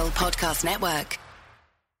Social Podcast Network.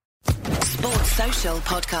 Sports Social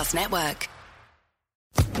Podcast Network.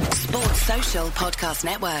 Sports Social Podcast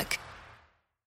Network.